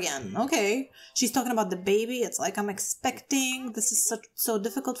Spectre again. Okay. She's talking about the baby. It's like I'm expecting. This is so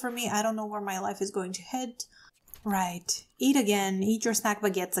difficult for me. I don't know where my life is going to head. Right. Eat again. Eat your snack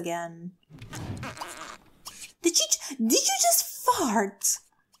baguettes again. Did you just fart?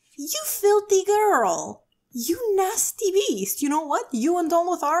 You filthy girl. You nasty beast. You know what? You and Don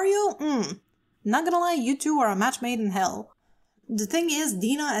Lothario? Not gonna lie, you two are a match made in hell. The thing is,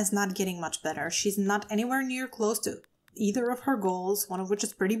 Dina is not getting much better. She's not anywhere near close to either of her goals, one of which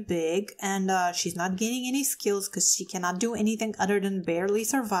is pretty big, and she's not gaining any skills because she cannot do anything other than barely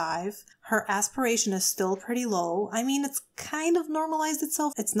survive. Her aspiration is still pretty low. I mean, it's kind of normalized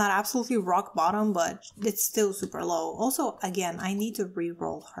itself. It's not absolutely rock bottom, but it's still super low. Also, again, I need to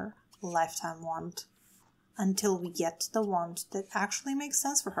re-roll her lifetime want until we get the want that actually makes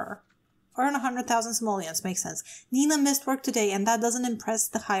sense for her. Earn 100,000 simoleons, makes sense. Nina missed work today and that doesn't impress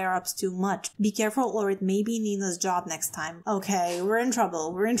the higher-ups too much. Be careful or it may be Nina's job next time. Okay, we're in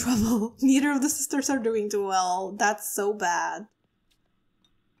trouble, we're in trouble. Neither of the sisters are doing too well. That's so bad.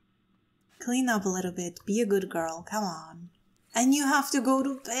 Clean up a little bit, be a good girl, come on. And you have to go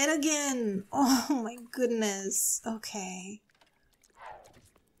to bed again! Oh my goodness. Okay.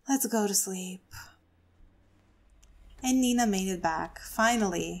 Let's go to sleep. And Nina made it back.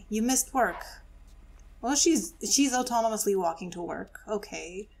 Finally, you missed work. Well, she's autonomously walking to work.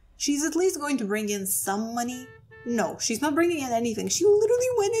 Okay. She's at least going to bring in some money. No, she's not bringing in anything. She literally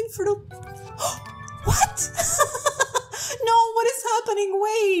went in for the... What? No, what is happening?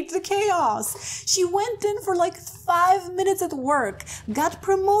 Wait, the chaos. She went in for like 5 minutes at work, got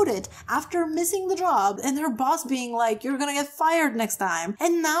promoted after missing the job, and her boss being like, you're gonna get fired next time.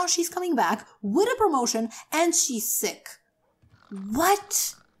 And now she's coming back with a promotion and she's sick.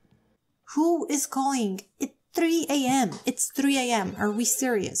 What? Who is calling? It's 3 a.m. It's 3 a.m. Are we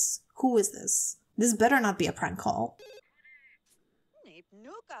serious? Who is this? This better not be a prank call.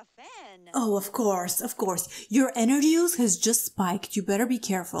 Oh, of course. Your energy use has just spiked. You better be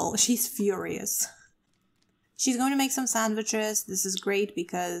careful. She's furious. She's going to make some sandwiches. This is great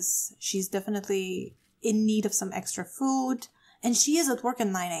because she's definitely in need of some extra food. And she is at work at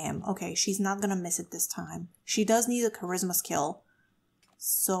 9 a.m. Okay, she's not gonna miss it this time. She does need a charisma skill.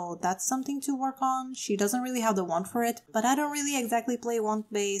 So that's something to work on. She doesn't really have the want for it, but I don't really exactly play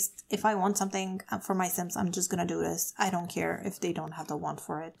want-based. If I want something for my Sims, I'm just gonna do this. I don't care if they don't have the want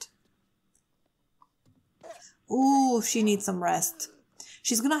for it. Ooh, she needs some rest.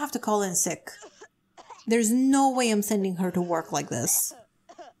 She's gonna have to call in sick. There's no way I'm sending her to work like this.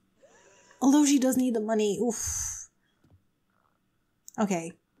 Although she does need the money, oof.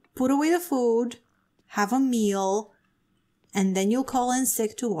 Okay, put away the food, have a meal, and then you'll call in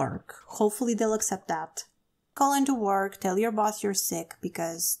sick to work. Hopefully they'll accept that. Call in to work, tell your boss you're sick,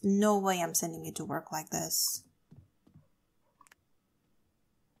 because no way I'm sending you to work like this.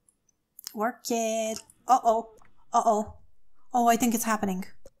 Work it. Uh-oh. Uh-oh. Oh, I think it's happening.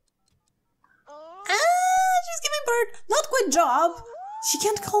 Ah, she's giving birth. Not good job. She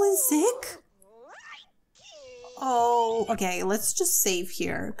can't call in sick? Oh, okay, let's just save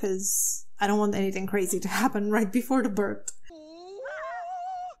here, because I don't want anything crazy to happen right before the birth.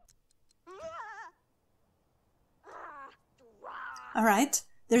 Alright,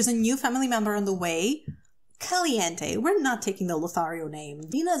 there's a new family member on the way. Caliente. We're not taking the Lothario name.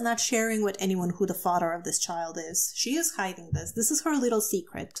 Dina is not sharing with anyone who the father of this child is. She is hiding this. This is her little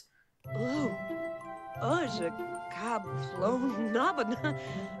secret. Oh, je cab flown nabana.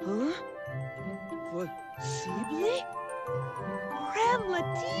 Huh? Possible?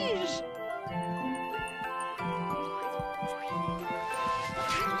 Relatige.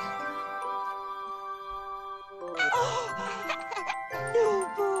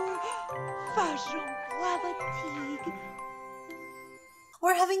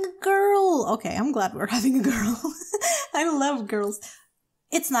 We're having a girl! Okay, I'm glad we're having a girl. I love girls.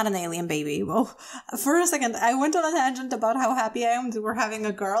 It's not an alien baby. Well, for a second, I went on a tangent about how happy I am that we're having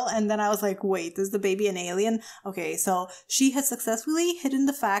a girl, and then I was like, wait, is the baby an alien? Okay, so she has successfully hidden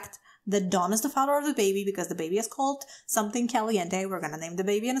the fact that Dawn is the father of the baby because the baby is called something Caliente. We're gonna name the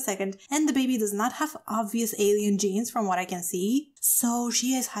baby in a second. And the baby does not have obvious alien genes from what I can see. So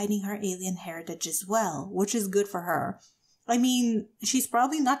she is hiding her alien heritage as well, which is good for her. I mean, she's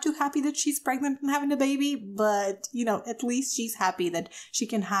probably not too happy that she's pregnant and having a baby, but, you know, at least she's happy that she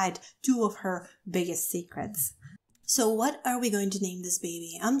can hide two of her biggest secrets. So what are we going to name this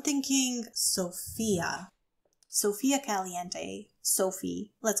baby? I'm thinking Sophia. Sophia Caliente.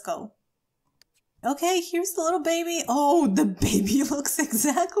 Sophie. Let's go. Okay, here's the little baby. Oh, the baby looks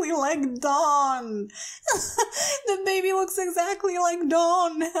exactly like Dawn. The baby looks exactly like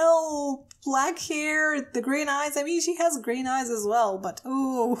Dawn. Help. Black hair, the green eyes. I mean, she has green eyes as well, but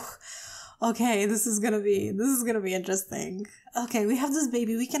ooh. Okay, this is gonna be interesting. Okay, we have this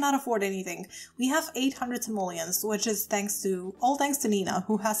baby. We cannot afford anything. We have 800 simoleons, which is thanks to Nina,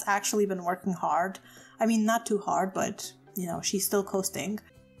 who has actually been working hard. I mean, not too hard, but, you know, she's still coasting.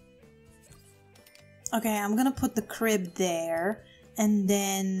 Okay, I'm gonna put the crib there, and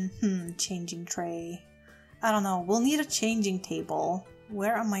then, changing tray. I don't know, we'll need a changing table.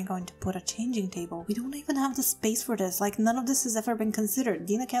 Where am I going to put a changing table? We don't even have the space for this. Like, none of this has ever been considered.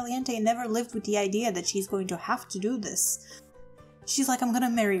 Dina Caliente never lived with the idea that she's going to have to do this. She's like, I'm gonna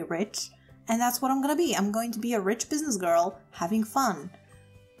marry rich, and that's what I'm gonna be. I'm going to be a rich business girl, having fun.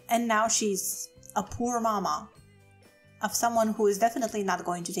 And now she's a poor mama of someone who is definitely not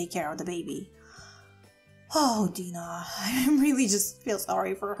going to take care of the baby. Oh, Dina, I really just feel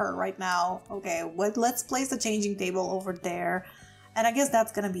sorry for her right now. Okay, let's place the changing table over there. And I guess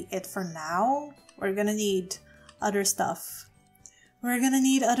that's gonna be it for now. We're gonna need other stuff. We're gonna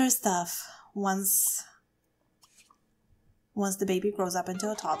need other stuff once the baby grows up into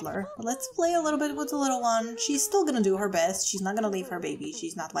a toddler. But let's play a little bit with the little one. She's still gonna do her best. She's not gonna leave her baby.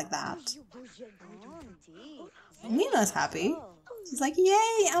 She's not like that. Nina's happy. She's like,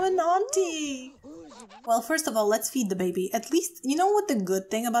 yay, I'm an auntie. Well, first of all, let's feed the baby. At least, you know what the good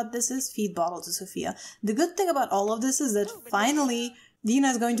thing about this is? Feed bottle to Sophia. The good thing about all of this is that finally, Dina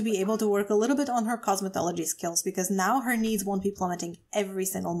is going to be able to work a little bit on her cosmetology skills because now her needs won't be plummeting every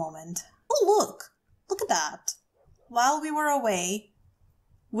single moment. Oh, look! Look at that! While we were away,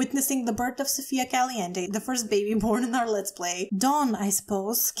 witnessing the birth of Sophia Caliente, the first baby born in our Let's Play, Dawn, I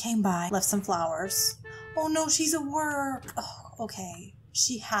suppose, came by, left some flowers. Oh no, she's at work! Oh, okay.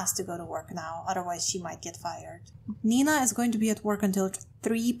 She has to go to work now, otherwise she might get fired. Nina is going to be at work until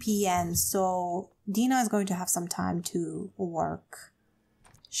 3 p.m, so Dina is going to have some time to work.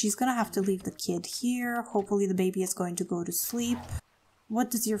 She's gonna have to leave the kid here. Hopefully the baby is going to go to sleep.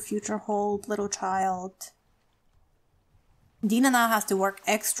 What does your future hold, little child? Dina now has to work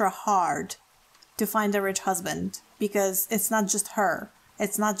extra hard to find a rich husband, because it's not just her.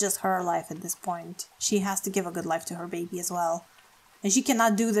 It's not just her life at this point. She has to give a good life to her baby as well. And she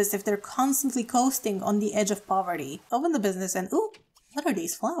cannot do this if they're constantly coasting on the edge of poverty. Open the business and, ooh, what are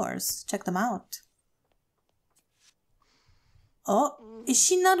these flowers? Check them out. Oh, is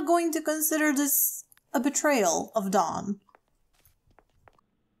she not going to consider this a betrayal of Dawn?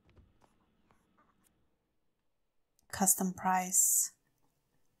 Custom price.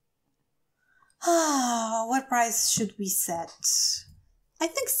 Ah, what price should we set? I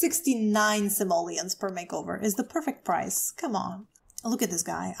think 69 simoleons per makeover is the perfect price. Come on. Look at this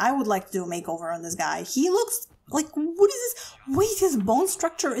guy. I would like to do a makeover on this guy. He looks like, what is this? Wait, his bone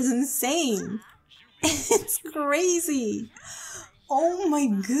structure is insane. It's crazy. Oh my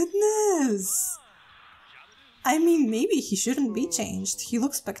goodness. I mean, maybe he shouldn't be changed. He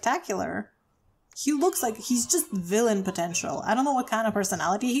looks spectacular. He looks like he's just villain potential. I don't know what kind of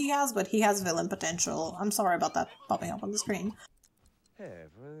personality he has, but he has villain potential. I'm sorry about that popping up on the screen.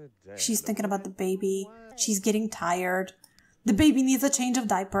 She's thinking about the baby. She's getting tired. The baby needs a change of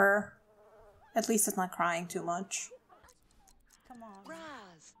diaper. At least it's not crying too much. Come on.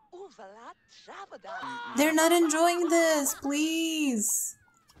 They're not enjoying this, please.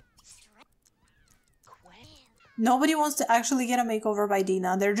 Nobody wants to actually get a makeover by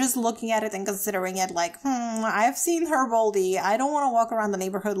Dina. They're just looking at it and considering it like, I've seen her boldy. I don't want to walk around the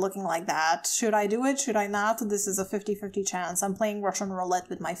neighborhood looking like that. Should I do it? Should I not? This is a 50-50 chance. I'm playing Russian roulette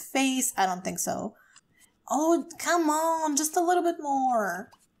with my face. I don't think so. Oh, come on. Just a little bit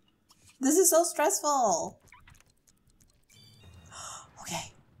more. This is so stressful.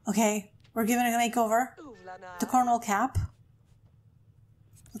 Okay. Okay. We're giving it a makeover. The cornrow cap.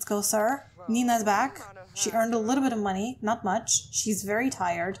 Let's go, sir. Nina's back. She earned a little bit of money, not much. She's very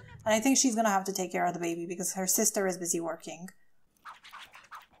tired, and I think she's gonna have to take care of the baby because her sister is busy working.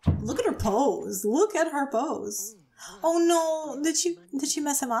 Look at her pose. Look at her pose. Oh no, did she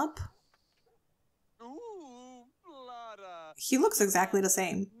mess him up? He looks exactly the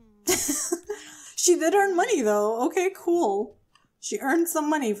same. She did earn money though. Okay, cool. She earned some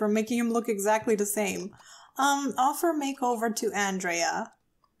money from making him look exactly the same. Offer makeover to Andrea.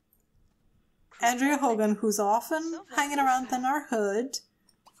 Andrea Hogan, who's often hanging around in our hood.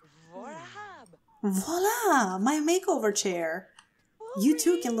 Voila! My makeover chair. You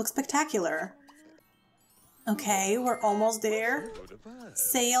too can look spectacular. Okay, we're almost there.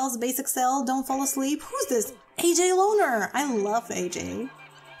 Sales, basic sell, don't fall asleep. Who's this? AJ Loner! I love AJ.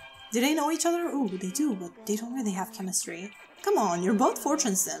 Do they know each other? Ooh, they do, but they don't really have chemistry. Come on, you're both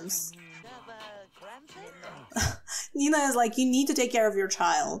fortune sims. Nina is like, you need to take care of your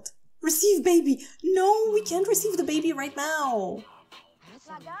child. Receive baby! No, we can't receive the baby right now!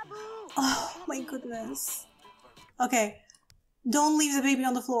 Oh my goodness. Okay, don't leave the baby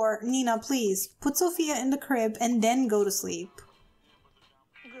on the floor. Nina, please, put Sophia in the crib and then go to sleep.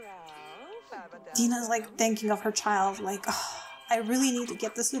 Dina's like thinking of her child, like, oh, I really need to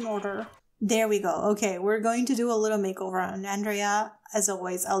get this in order. There we go. Okay, we're going to do a little makeover on Andrea. As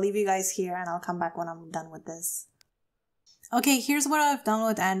always, I'll leave you guys here and I'll come back when I'm done with this. Okay, here's what I've done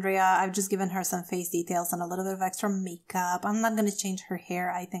with Andrea. I've just given her some face details and a little bit of extra makeup. I'm not going to change her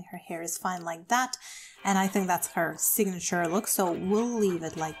hair. I think her hair is fine like that. And I think that's her signature look, so we'll leave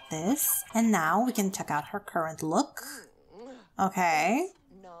it like this. And now we can check out her current look. Okay.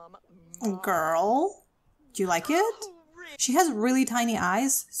 Girl, do you like it? She has really tiny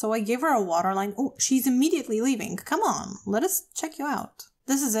eyes, so I gave her a waterline. Oh, she's immediately leaving. Come on, let us check you out.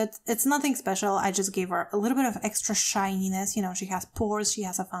 This is it. It's nothing special. I just gave her a little bit of extra shininess. You know, she has pores, she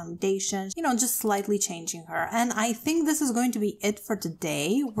has a foundation, you know, just slightly changing her. And I think this is going to be it for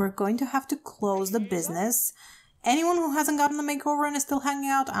today. We're going to have to close the business. Anyone who hasn't gotten the makeover and is still hanging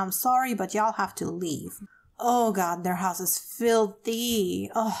out, I'm sorry, but y'all have to leave. Oh god, their house is filthy.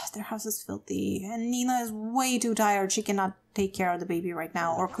 Oh, their house is filthy. And Nina is way too tired. She cannot take care of the baby right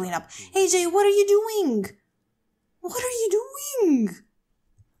now or clean up. AJ, what are you doing? What are you doing?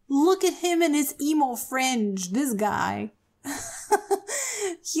 Look at him and his emo fringe. This guy.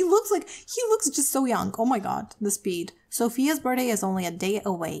 He looks just so young. Oh my god, the speed. Sophia's birthday is only a day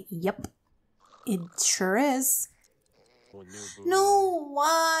away. Yep. It sure is. No,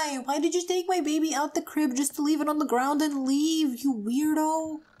 why? Why did you take my baby out the crib just to leave it on the ground and leave, you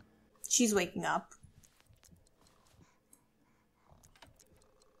weirdo? She's waking up.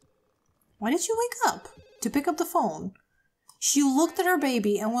 Why did she wake up? To pick up the phone. She looked at her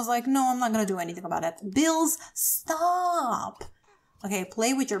baby and was like, no, I'm not gonna do anything about it. Bills, stop! Okay,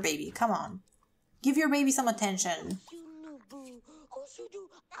 play with your baby. Come on. Give your baby some attention.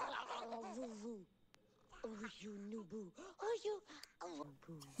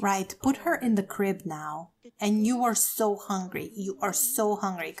 Right, put her in the crib now. And you are so hungry. You are so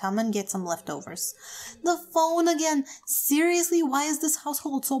hungry. Come and get some leftovers. The phone again. Seriously, why is this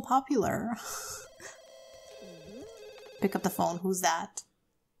household so popular? Pick up the phone. Who's that?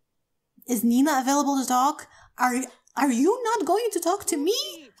 Is Nina available to talk? Are you not going to talk to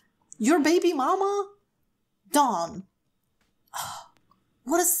me? Your baby mama? Dawn.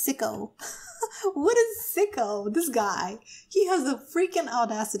 What a sicko. What a sicko, this guy. He has the freaking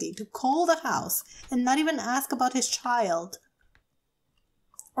audacity to call the house and not even ask about his child.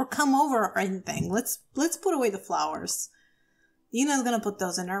 Or come over or anything. Let's put away the flowers. Nina's gonna put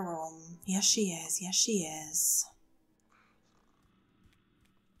those in her room. Yes, she is. Yes, she is.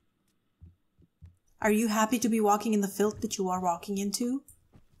 Are you happy to be walking in the filth that you are walking into?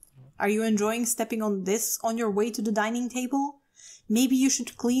 Are you enjoying stepping on this on your way to the dining table? Maybe you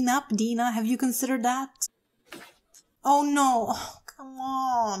should clean up, Dina. Have you considered that? Oh no. Oh, come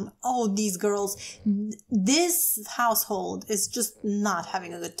on. Oh, these girls. This household is just not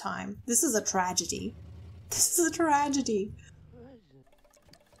having a good time. This is a tragedy. This is a tragedy.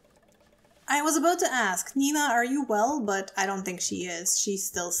 I was about to ask, Nina, are you well? But I don't think she is. She's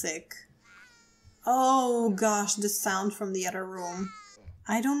still sick. Oh gosh, the sound from the other room.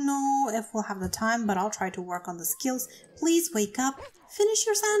 I don't know if we'll have the time, but I'll try to work on the skills. Please wake up. Finish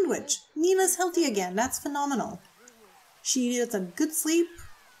your sandwich. Nina's healthy again. That's phenomenal. She needed a good sleep,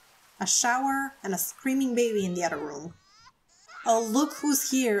 a shower, and a screaming baby in the other room. Oh, look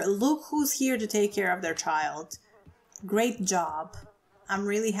who's here. Look who's here to take care of their child. Great job. I'm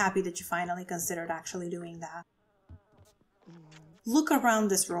really happy that you finally considered actually doing that. Look around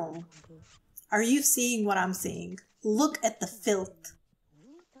this room. Are you seeing what I'm seeing? Look at the filth.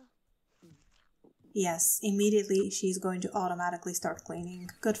 Yes, immediately she's going to automatically start cleaning.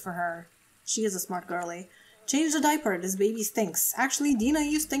 Good for her. She is a smart girly. Change the diaper, this baby stinks. Actually, Dina,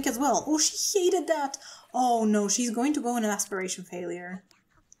 you stink as well. Oh, she hated that. Oh no, she's going to go in an aspiration failure.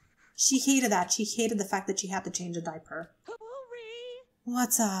 She hated that. She hated the fact that she had to change a diaper.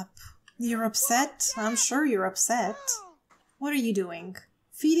 What's up? You're upset? I'm sure you're upset. What are you doing?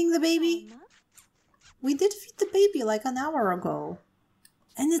 Feeding the baby? We did feed the baby like an hour ago.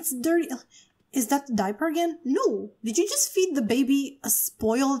 And it's dirty. Is that the diaper again? No. Did you just feed the baby a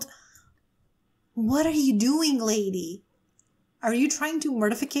spoiled... What are you doing, lady? Are you trying to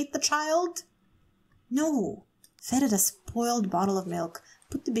mortificate the child? No. Fed it a spoiled bottle of milk.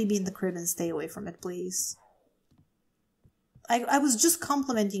 Put the baby in the crib and stay away from it, please. I was just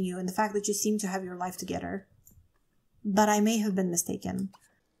complimenting you in the fact that you seem to have your life together. But I may have been mistaken.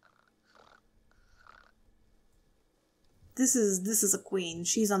 This is a queen.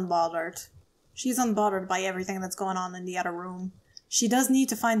 She's unbothered. She's unbothered by everything that's going on in the other room. She does need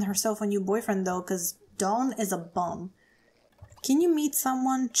to find herself a new boyfriend though, because Dawn is a bum. Can you meet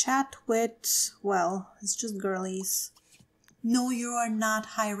someone? Chat with... Well, it's just girlies. No, you are not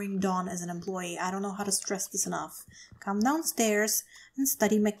hiring Dawn as an employee. I don't know how to stress this enough. Come downstairs and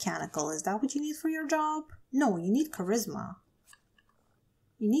study mechanical. Is that what you need for your job? No, you need charisma.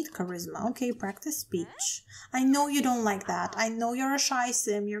 You need charisma. Okay, practice speech. I know you don't like that. I know you're a shy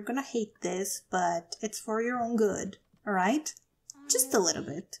sim. You're gonna hate this, but it's for your own good. Alright? Just a little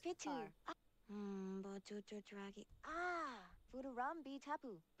bit.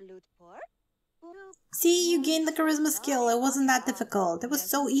 See, you gained the charisma skill. It wasn't that difficult. It was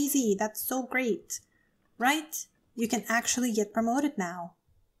so easy. That's so great. Right? You can actually get promoted now.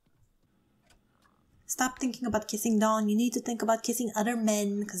 Stop thinking about kissing Dawn. You need to think about kissing other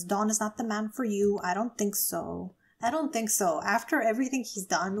men, because Dawn is not the man for you. I don't think so. I don't think so. After everything he's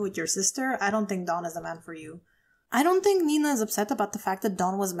done with your sister, I don't think Dawn is the man for you. I don't think Nina is upset about the fact that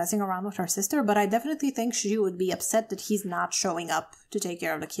Dawn was messing around with her sister, but I definitely think she would be upset that he's not showing up to take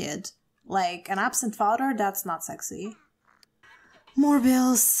care of the kid. Like, an absent father, that's not sexy. More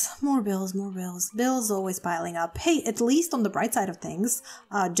bills, more bills, more bills. Bills always piling up. Hey, at least on the bright side of things,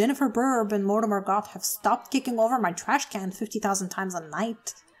 Jennifer Burb and Mortimer Goth have stopped kicking over my trash can 50,000 times a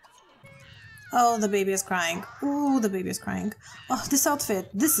night. Oh, the baby is crying. Ooh, the baby is crying. Oh, this outfit.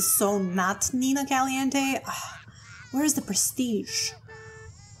 This is so not Dina Caliente. Where is the prestige?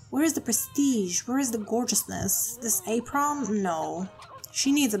 Where is the prestige? Where is the gorgeousness? This apron? No.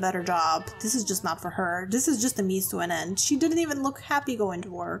 She needs a better job. This is just not for her. This is just a means to an end. She didn't even look happy going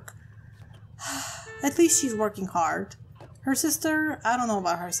to work. At least she's working hard. Her sister? I don't know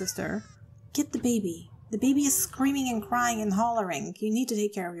about her sister. Get the baby. The baby is screaming and crying and hollering. You need to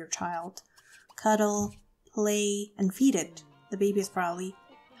take care of your child. Cuddle, play, and feed it. The baby is probably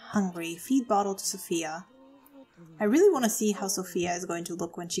hungry. Feed bottle to Sophia. I really want to see how Sophia is going to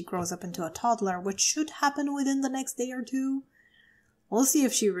look when she grows up into a toddler, which should happen within the next day or two. We'll see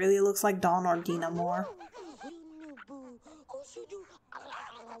if she really looks like Dawn or Dina more.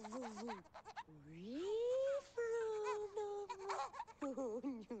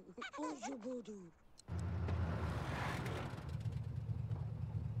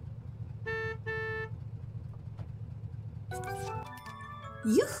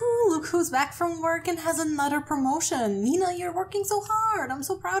 Yoo-hoo! Look who's back from work and has another promotion! Nina, you're working so hard! I'm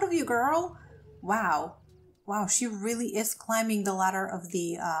so proud of you, girl! Wow. Wow, she really is climbing the ladder of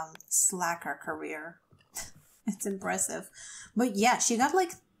the slacker career. It's impressive. But yeah, she got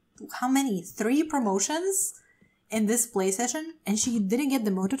like, how many? 3 promotions in this play session, and she didn't get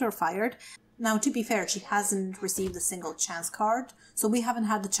demoted or fired. Now, to be fair, she hasn't received a single chance card, so we haven't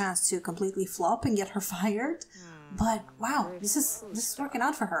had the chance to completely flop and get her fired. But wow, this is working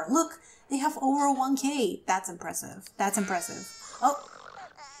out for her. Look, they have over 1K. That's impressive. That's impressive. Oh,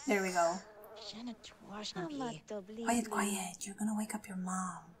 there we go. Quiet, quiet. You're gonna wake up your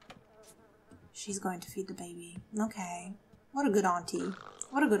mom. She's going to feed the baby. Okay. What a good auntie.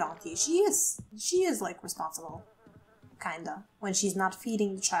 What a good auntie. She is like responsible. Kinda. When she's not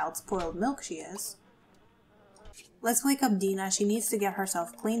feeding the child spoiled milk, she is. Let's wake up Dina. She needs to get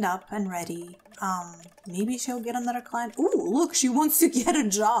herself cleaned up and ready. Maybe she'll get another client. Ooh, look, she wants to get a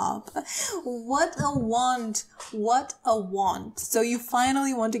job. What a want. What a want. So you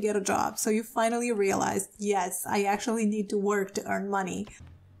finally want to get a job. So you finally realize, yes, I actually need to work to earn money.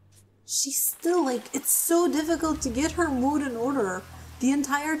 She's still like, it's so difficult to get her mood in order. The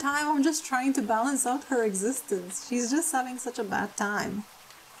entire time I'm just trying to balance out her existence. She's just having such a bad time.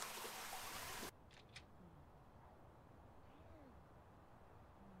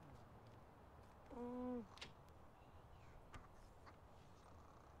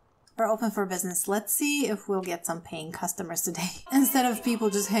 We're open for business. Let's see if we'll get some paying customers today. Instead of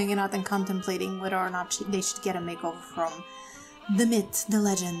people just hanging out and contemplating whether or not they should get a makeover from the myth, the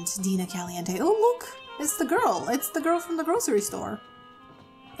legend, Dina Caliente. Oh, look! It's the girl. It's the girl from the grocery store.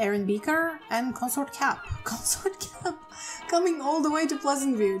 Erin Beaker and Consort Cap. Consort Cap coming all the way to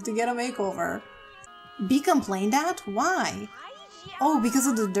Pleasantview to get a makeover. Be complained at? Why? Oh, because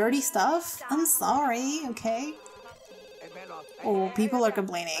of the dirty stuff? I'm sorry, okay? Oh, people are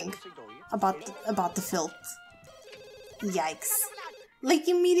complaining about the filth. Yikes. Like,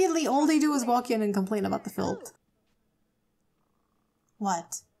 immediately all they do is walk in and complain about the filth.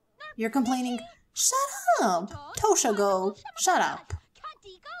 What? You're complaining? Shut up! Tosha, go! Shut up!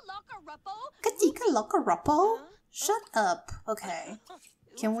 Katika Lokarupo? Shut up. Okay.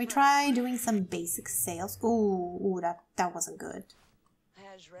 Can we try doing some basic sales? Ooh, that wasn't good.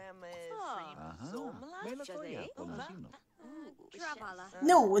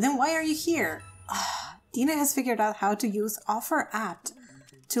 No, then why are you here? Dina has figured out how to use offer at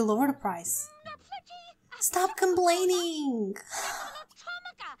to lower the price. Stop complaining!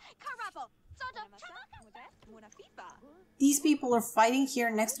 These people are fighting here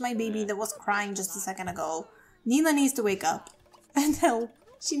next to my baby that was crying just a second ago. Nina needs to wake up and help.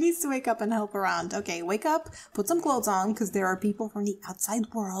 She needs to wake up and help around. Okay, wake up, put some clothes on because there are people from the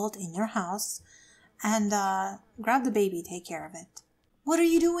outside world in your house. And grab the baby, take care of it. What are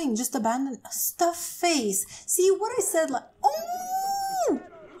you doing? Just abandon a stuffed face. See what I said? Like, oh,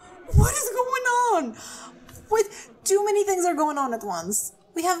 what is going on? With too many things are going on at once.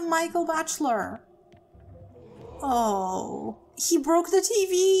 We have Michael Bachelor. Oh, he broke the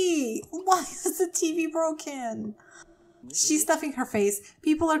TV. Why is the TV broken? She's stuffing her face.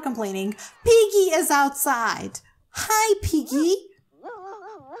 People are complaining. Piggy is outside. Hi, Piggy.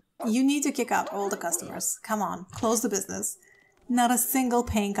 You need to kick out all the customers. Come on, close the business. Not a single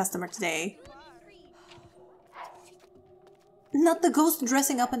paying customer today. Not the ghost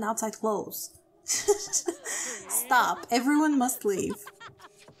dressing up in outside clothes. Stop. Everyone must leave.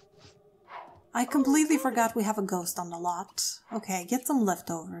 I completely forgot we have a ghost on the lot. Okay, get some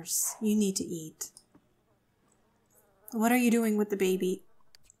leftovers. You need to eat. What are you doing with the baby?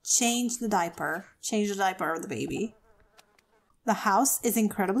 Change the diaper. Change the diaper of the baby. The house is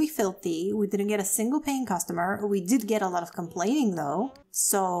incredibly filthy. We didn't get a single paying customer. We did get a lot of complaining though.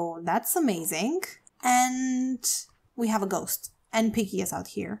 So that's amazing. And we have a ghost. And Piggy is out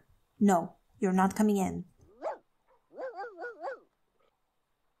here. No, you're not coming in.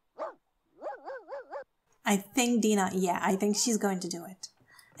 I think Dina, yeah, I think she's going to do it.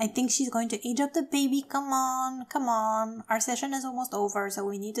 I think she's going to age up the baby. Come on, come on. Our session is almost over, so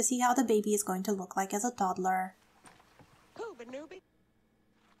we need to see how the baby is going to look like as a toddler.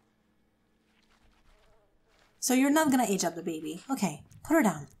 So you're not gonna age up the baby. Okay, put her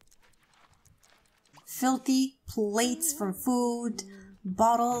down. Filthy plates from food,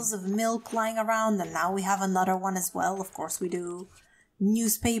 bottles of milk lying around, and now we have another one as well. Of course we do.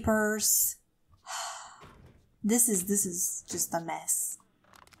 Newspapers. This is just a mess.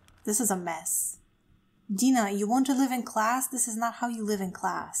 This is a mess. Dina, you want to live in class? This is not how you live in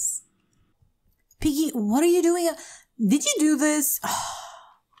class. Piggy, what are you doing? Did you do this?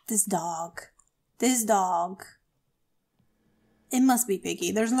 This dog. This dog. It must be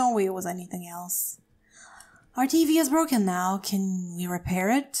Piggy. There's no way it was anything else. Our TV is broken now. Can we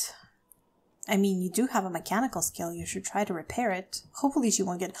repair it? I mean, you do have a mechanical skill. You should try to repair it. Hopefully she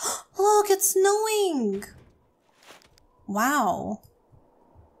won't get... Look, it's snowing! Wow.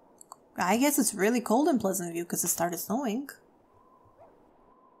 I guess it's really cold in Pleasantview because it started snowing.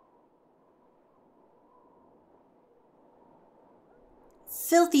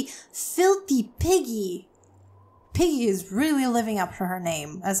 Filthy, filthy Piggy. Piggy is really living up to her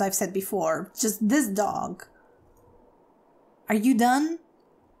name, as I've said before. Just this dog. Are you done?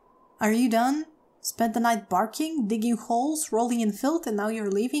 Are you done? Spent the night barking, digging holes, rolling in filth, and now you're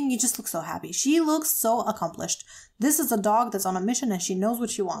leaving? You just look so happy. She looks so accomplished. This is a dog that's on a mission and she knows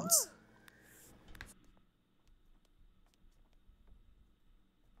what she wants.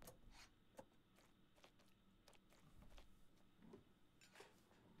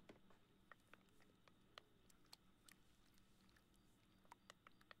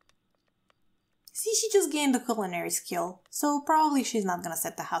 See, she just gained a culinary skill, so probably she's not gonna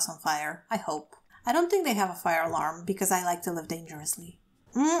set the house on fire. I hope. I don't think they have a fire alarm because I like to live dangerously.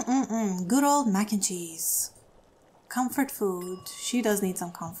 Good old mac and cheese. Comfort food. She does need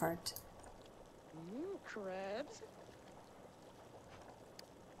some comfort. Crabs.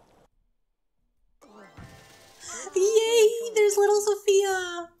 Yay! There's little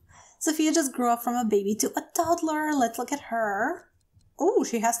Sophia! Sophia just grew up from a baby to a toddler. Let's look at her. Oh,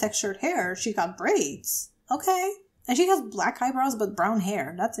 she has textured hair. She got braids. Okay. And she has black eyebrows but brown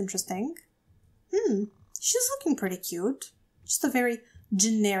hair. That's interesting. She's looking pretty cute. Just a very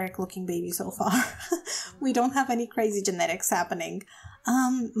generic looking baby so far. We don't have any crazy genetics happening.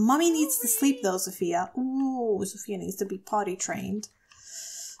 Mommy needs to sleep though, Sophia. Ooh, Sophia needs to be potty trained.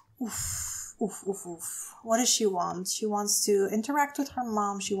 Oof, oof, oof, oof. What does she want? She wants to interact with her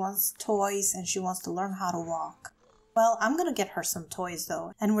mom, she wants toys, and she wants to learn how to walk. Well, I'm gonna get her some toys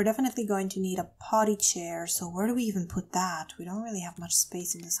though, and we're definitely going to need a potty chair, so where do we even put that? We don't really have much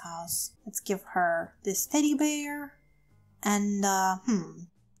space in this house. Let's give her this teddy bear, and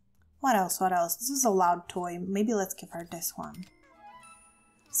what else, what else? This is a loud toy, maybe let's give her this one.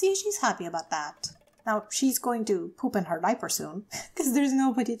 See, she's happy about that. Now, she's going to poop in her diaper soon, because there's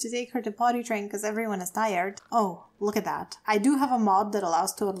nobody to take her to potty train because everyone is tired. Oh, look at that. I do have a mod that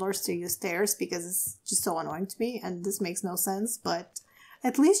allows toddlers to use stairs because it's just so annoying to me, and this makes no sense, but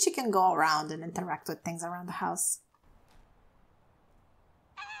at least she can go around and interact with things around the house.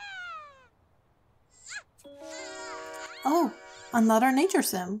 Oh, another nature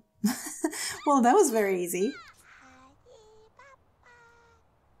sim. Well, that was very easy.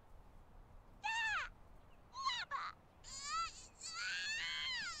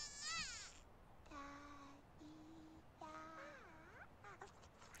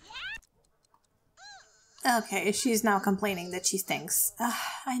 Okay, she's now complaining that she stinks.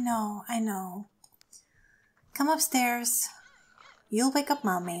 I know. Come upstairs. You'll wake up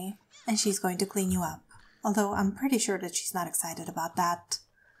Mommy, and she's going to clean you up. Although I'm pretty sure that she's not excited about that.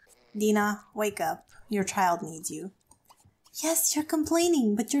 Dina, wake up. Your child needs you. Yes, you're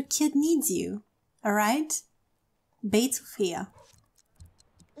complaining, but your kid needs you. Alright? Bathe Sophia.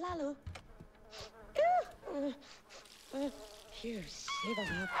 Lalo. Here, save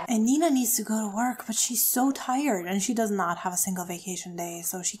a up. And Nina needs to go to work, but she's so tired and she does not have a single vacation day,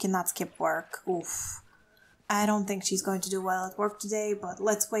 so she cannot skip work. Oof. I don't think she's going to do well at work today, but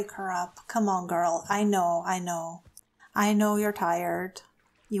let's wake her up. Come on, girl. I know. I know you're tired.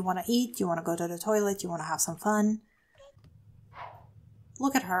 You want to eat, you want to go to the toilet, you want to have some fun.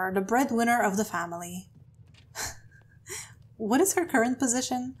 Look at her, the breadwinner of the family. What is her current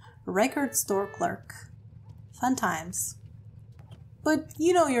position? Record store clerk. Fun times. But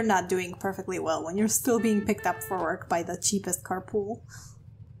you know you're not doing perfectly well when you're still being picked up for work by the cheapest carpool.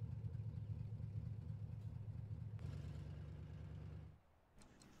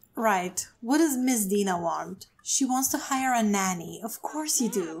 Right, what does Miss Dina want? She wants to hire a nanny. Of course you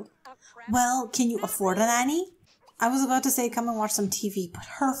do. Well, can you afford a nanny? I was about to say come and watch some TV, but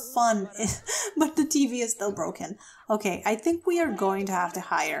but the TV is still broken. Okay, I think we are going to have to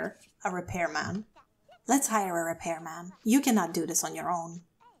hire a repairman. Let's hire a repairman. You cannot do this on your own.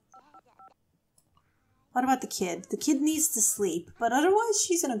 What about the kid? The kid needs to sleep, but otherwise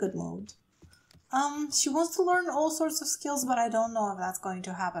she's in a good mood. She wants to learn all sorts of skills, but I don't know if that's going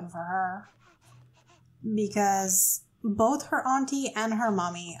to happen for her. Because both her auntie and her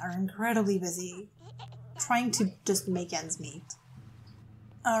mommy are incredibly busy trying to just make ends meet.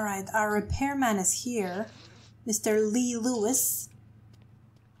 Alright, our repairman is here. Mr. Lee Lewis.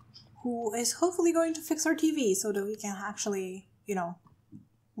 Who is hopefully going to fix our TV so that we can actually, you know,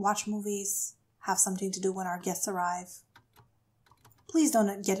 watch movies, have something to do when our guests arrive. Please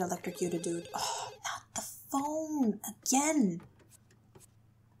don't get electrocuted, dude. Oh, not the phone again.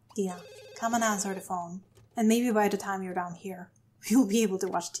 Dina, come and answer the phone. And maybe by the time you're down here, you'll be able to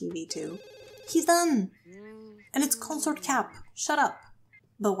watch TV too. He's done! And it's Consort Cap. Shut up.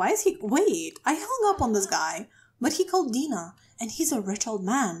 But why is he... Wait, I hung up on this guy. But he called Dina. And he's a rich old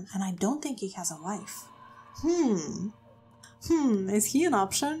man, and I don't think he has a wife. Is he an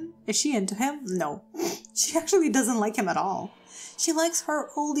option? Is she into him? No. She actually doesn't like him at all. She likes her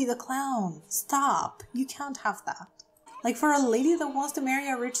oldie the clown. Stop. You can't have that. Like for a lady that wants to marry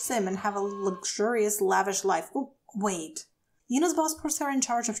a rich sim and have a luxurious, lavish life. Oh, wait. Dina's boss puts her in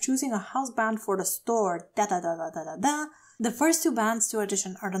charge of choosing a house band for the store. The first two bands to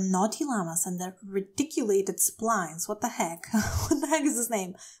audition are the Naughty Llamas and the Reticulated Splines. What the heck? What the heck is this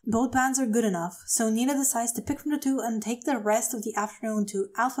name? Both bands are good enough, so Nina decides to pick from the two and take the rest of the afternoon to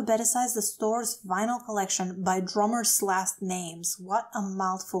alphabetize the store's vinyl collection by drummers' last names. What a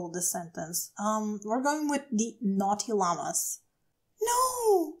mouthful, this sentence. We're going with the Naughty Llamas.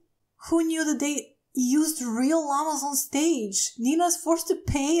 No! Who knew that they used real llamas on stage? Nina's forced to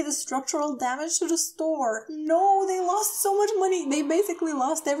pay the structural damage to the store. No, they lost so much money. They basically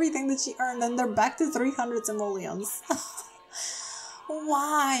lost everything that she earned and they're back to 300 simoleons.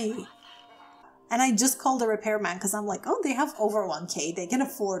 Why? And I just called the repairman because I'm like, oh, they have over 1K. They can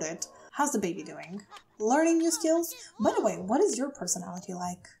afford it. How's the baby doing? Learning new skills? By the way, what is your personality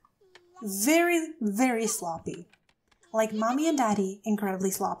like? Very, very sloppy. Like mommy and daddy,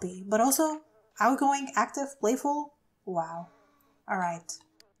 incredibly sloppy. But also outgoing, active, playful? Wow. Alright.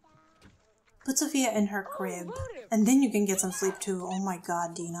 Put Sophia in her crib. And then you can get some sleep too. Oh my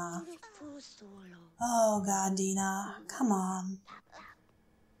god, Dina. Oh god, Dina. Come on.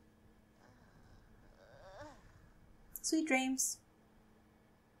 Sweet dreams.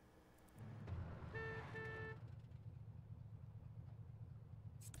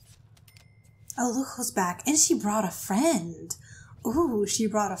 Oh, look who's back. And she brought a friend. Ooh, she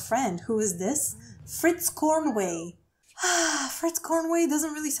brought a friend. Who is this? Fritz Cornway. Fritz Cornway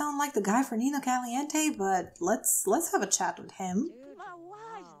doesn't really sound like the guy for Dina Caliente, but let's have a chat with him.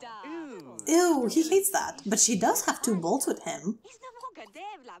 Ew, he hates that. But she does have 2 bolts with him.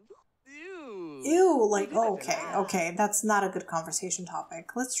 Ew, like, okay, that's not a good conversation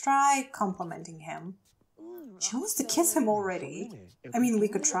topic. Let's try complimenting him. She wants to kiss him already. I mean, we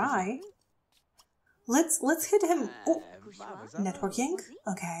could try. Let's hit him. Oh, networking?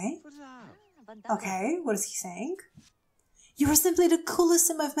 Okay. Okay, what is he saying? You are simply the coolest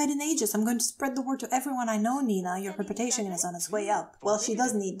sim I've met in ages. I'm going to spread the word to everyone I know, Nina. Your reputation is on its way up. Well, she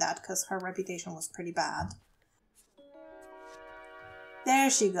does need that because her reputation was pretty bad. There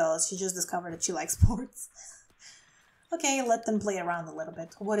she goes. She just discovered that she likes sports. Okay, let them play around a little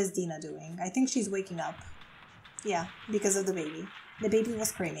bit. What is Dina doing? I think she's waking up. Yeah, because of the baby. The baby was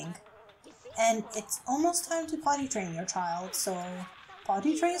screaming. And it's almost time to potty train your child, so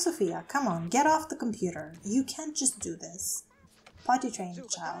potty train Sophia. Come on, get off the computer. You can't just do this. Potty train the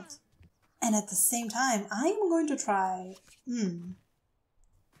child. And at the same time, I am going to try...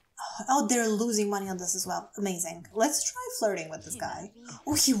 Oh, they're losing money on this as well. Amazing. Let's try flirting with this guy.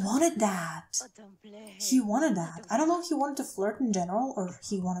 Oh, he wanted that. He wanted that. I don't know if he wanted to flirt in general or if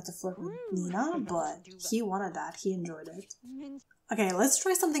he wanted to flirt with Nina, but he wanted that. He enjoyed it. Okay, let's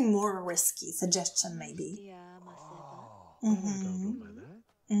try something more risky. Suggestion, maybe.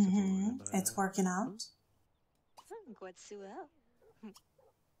 It's working out.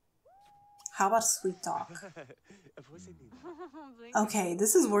 How about sweet talk? Okay,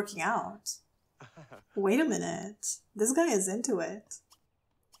 this is working out. Wait a minute. This guy is into it.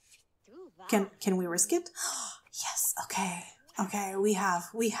 Can we risk it? Yes, okay. Okay, we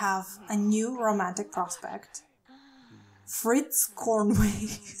have a new romantic prospect. Fritz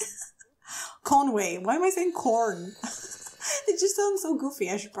Conway. Conway. Why am I saying corn? It just sounds so goofy.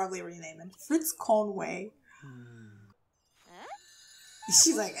 I should probably rename it. Fritz Conway.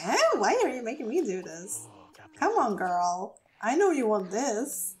 She's like, why are you making me do this? Come on, girl. I know you want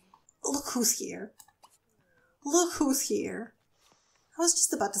this. Look who's here. Look who's here. I was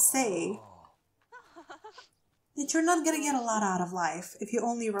just about to say that you're not gonna get a lot out of life if you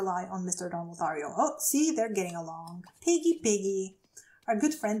only rely on Mr. Don Lothario. Oh, see, they're getting along. Piggy. Our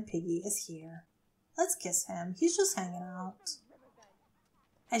good friend Piggy is here. Let's kiss him. He's just hanging out.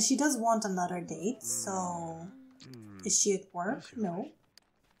 And she does want another date, so... Is she at work? No.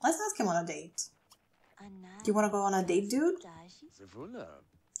 Let's ask him on a date. Do you want to go on a date, dude?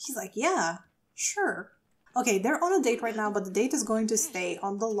 He's like, yeah, sure. Okay, they're on a date right now, but the date is going to stay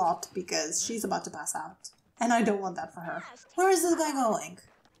on the lot because she's about to pass out. And I don't want that for her. Where is this guy going?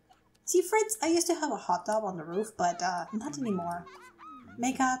 See, Fritz, I used to have a hot tub on the roof, but not anymore.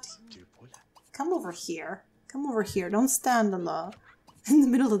 Make out. Come over here. Come over here. Don't stand in the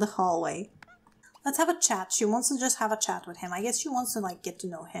middle of the hallway. Let's have a chat. She wants to just have a chat with him. I guess she wants to, like, get to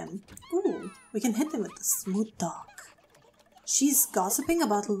know him. Ooh, we can hit him with the smooth talk. She's gossiping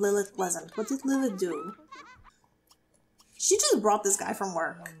about Lilith Pleasant. What did Lilith do? She just brought this guy from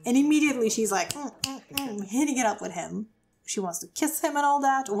work. And immediately she's like, hitting it up with him. She wants to kiss him and all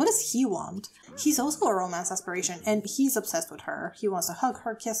that. What does he want? He's also a romance aspiration, and he's obsessed with her. He wants to hug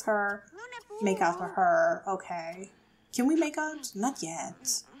her, kiss her, make out with her. Okay. Can we make out? Not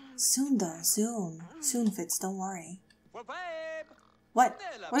yet. Soon though, soon. Soon, Fitz, don't worry. What?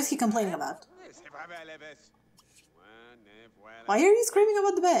 What is he complaining about? Why are you screaming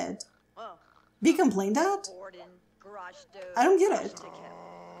about the bed? Be complained at? I don't get it.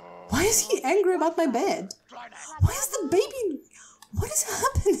 Why is he angry about my bed? Why is the baby... What is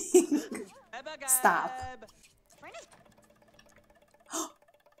happening? Stop.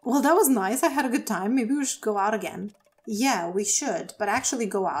 Well, that was nice. I had a good time. Maybe we should go out again. Yeah, we should, but actually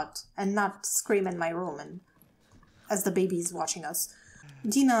go out and not scream in my room and as the baby's watching us.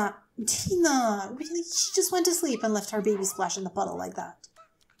 Dina, really? She just went to sleep and left her baby splash in the puddle like that.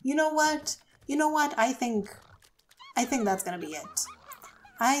 You know what? I think that's gonna be it.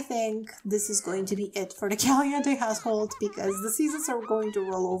 I think this is going to be it for the Caliente household because the seasons are going to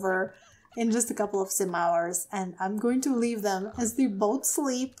roll over in just a couple of sim hours and I'm going to leave them as they both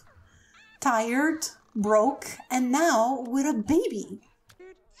sleep, tired, broke, and now with a baby.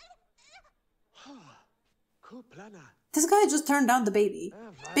 This guy just turned down the baby.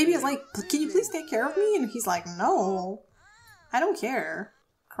 Baby is like, can you please take care of me? And he's like, no, I don't care.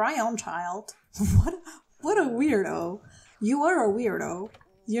 Cry on, child. What a weirdo. You are a weirdo.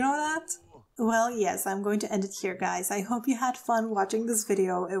 You know that? Well, yes, I'm going to end it here, guys. I hope you had fun watching this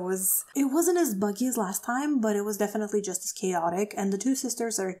video. It wasn't as buggy as last time, but it was definitely just as chaotic, and the two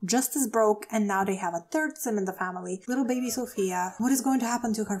sisters are just as broke, and now they have a third sim in the family, little baby Sophia. What is going to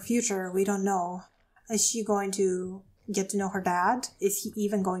happen to her future? We don't know. Is she going to get to know her dad? Is he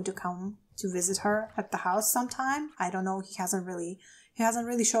even going to come to visit her at the house sometime? I don't know. He hasn't really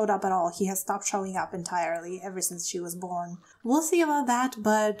showed up at all. He has stopped showing up entirely ever since she was born. We'll see about that,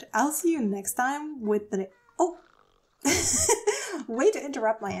 but I'll see you next time with the... Oh! Way to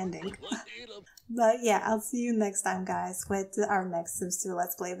interrupt my ending. But yeah, I'll see you next time, guys, with our next Sims 2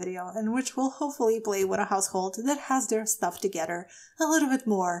 Let's Play video, in which we'll hopefully play with a household that has their stuff together a little bit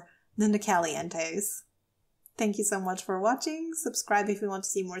more than the Calientes. Thank you so much for watching. Subscribe if you want to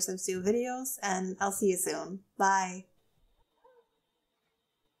see more Sims 2 videos, and I'll see you soon. Bye!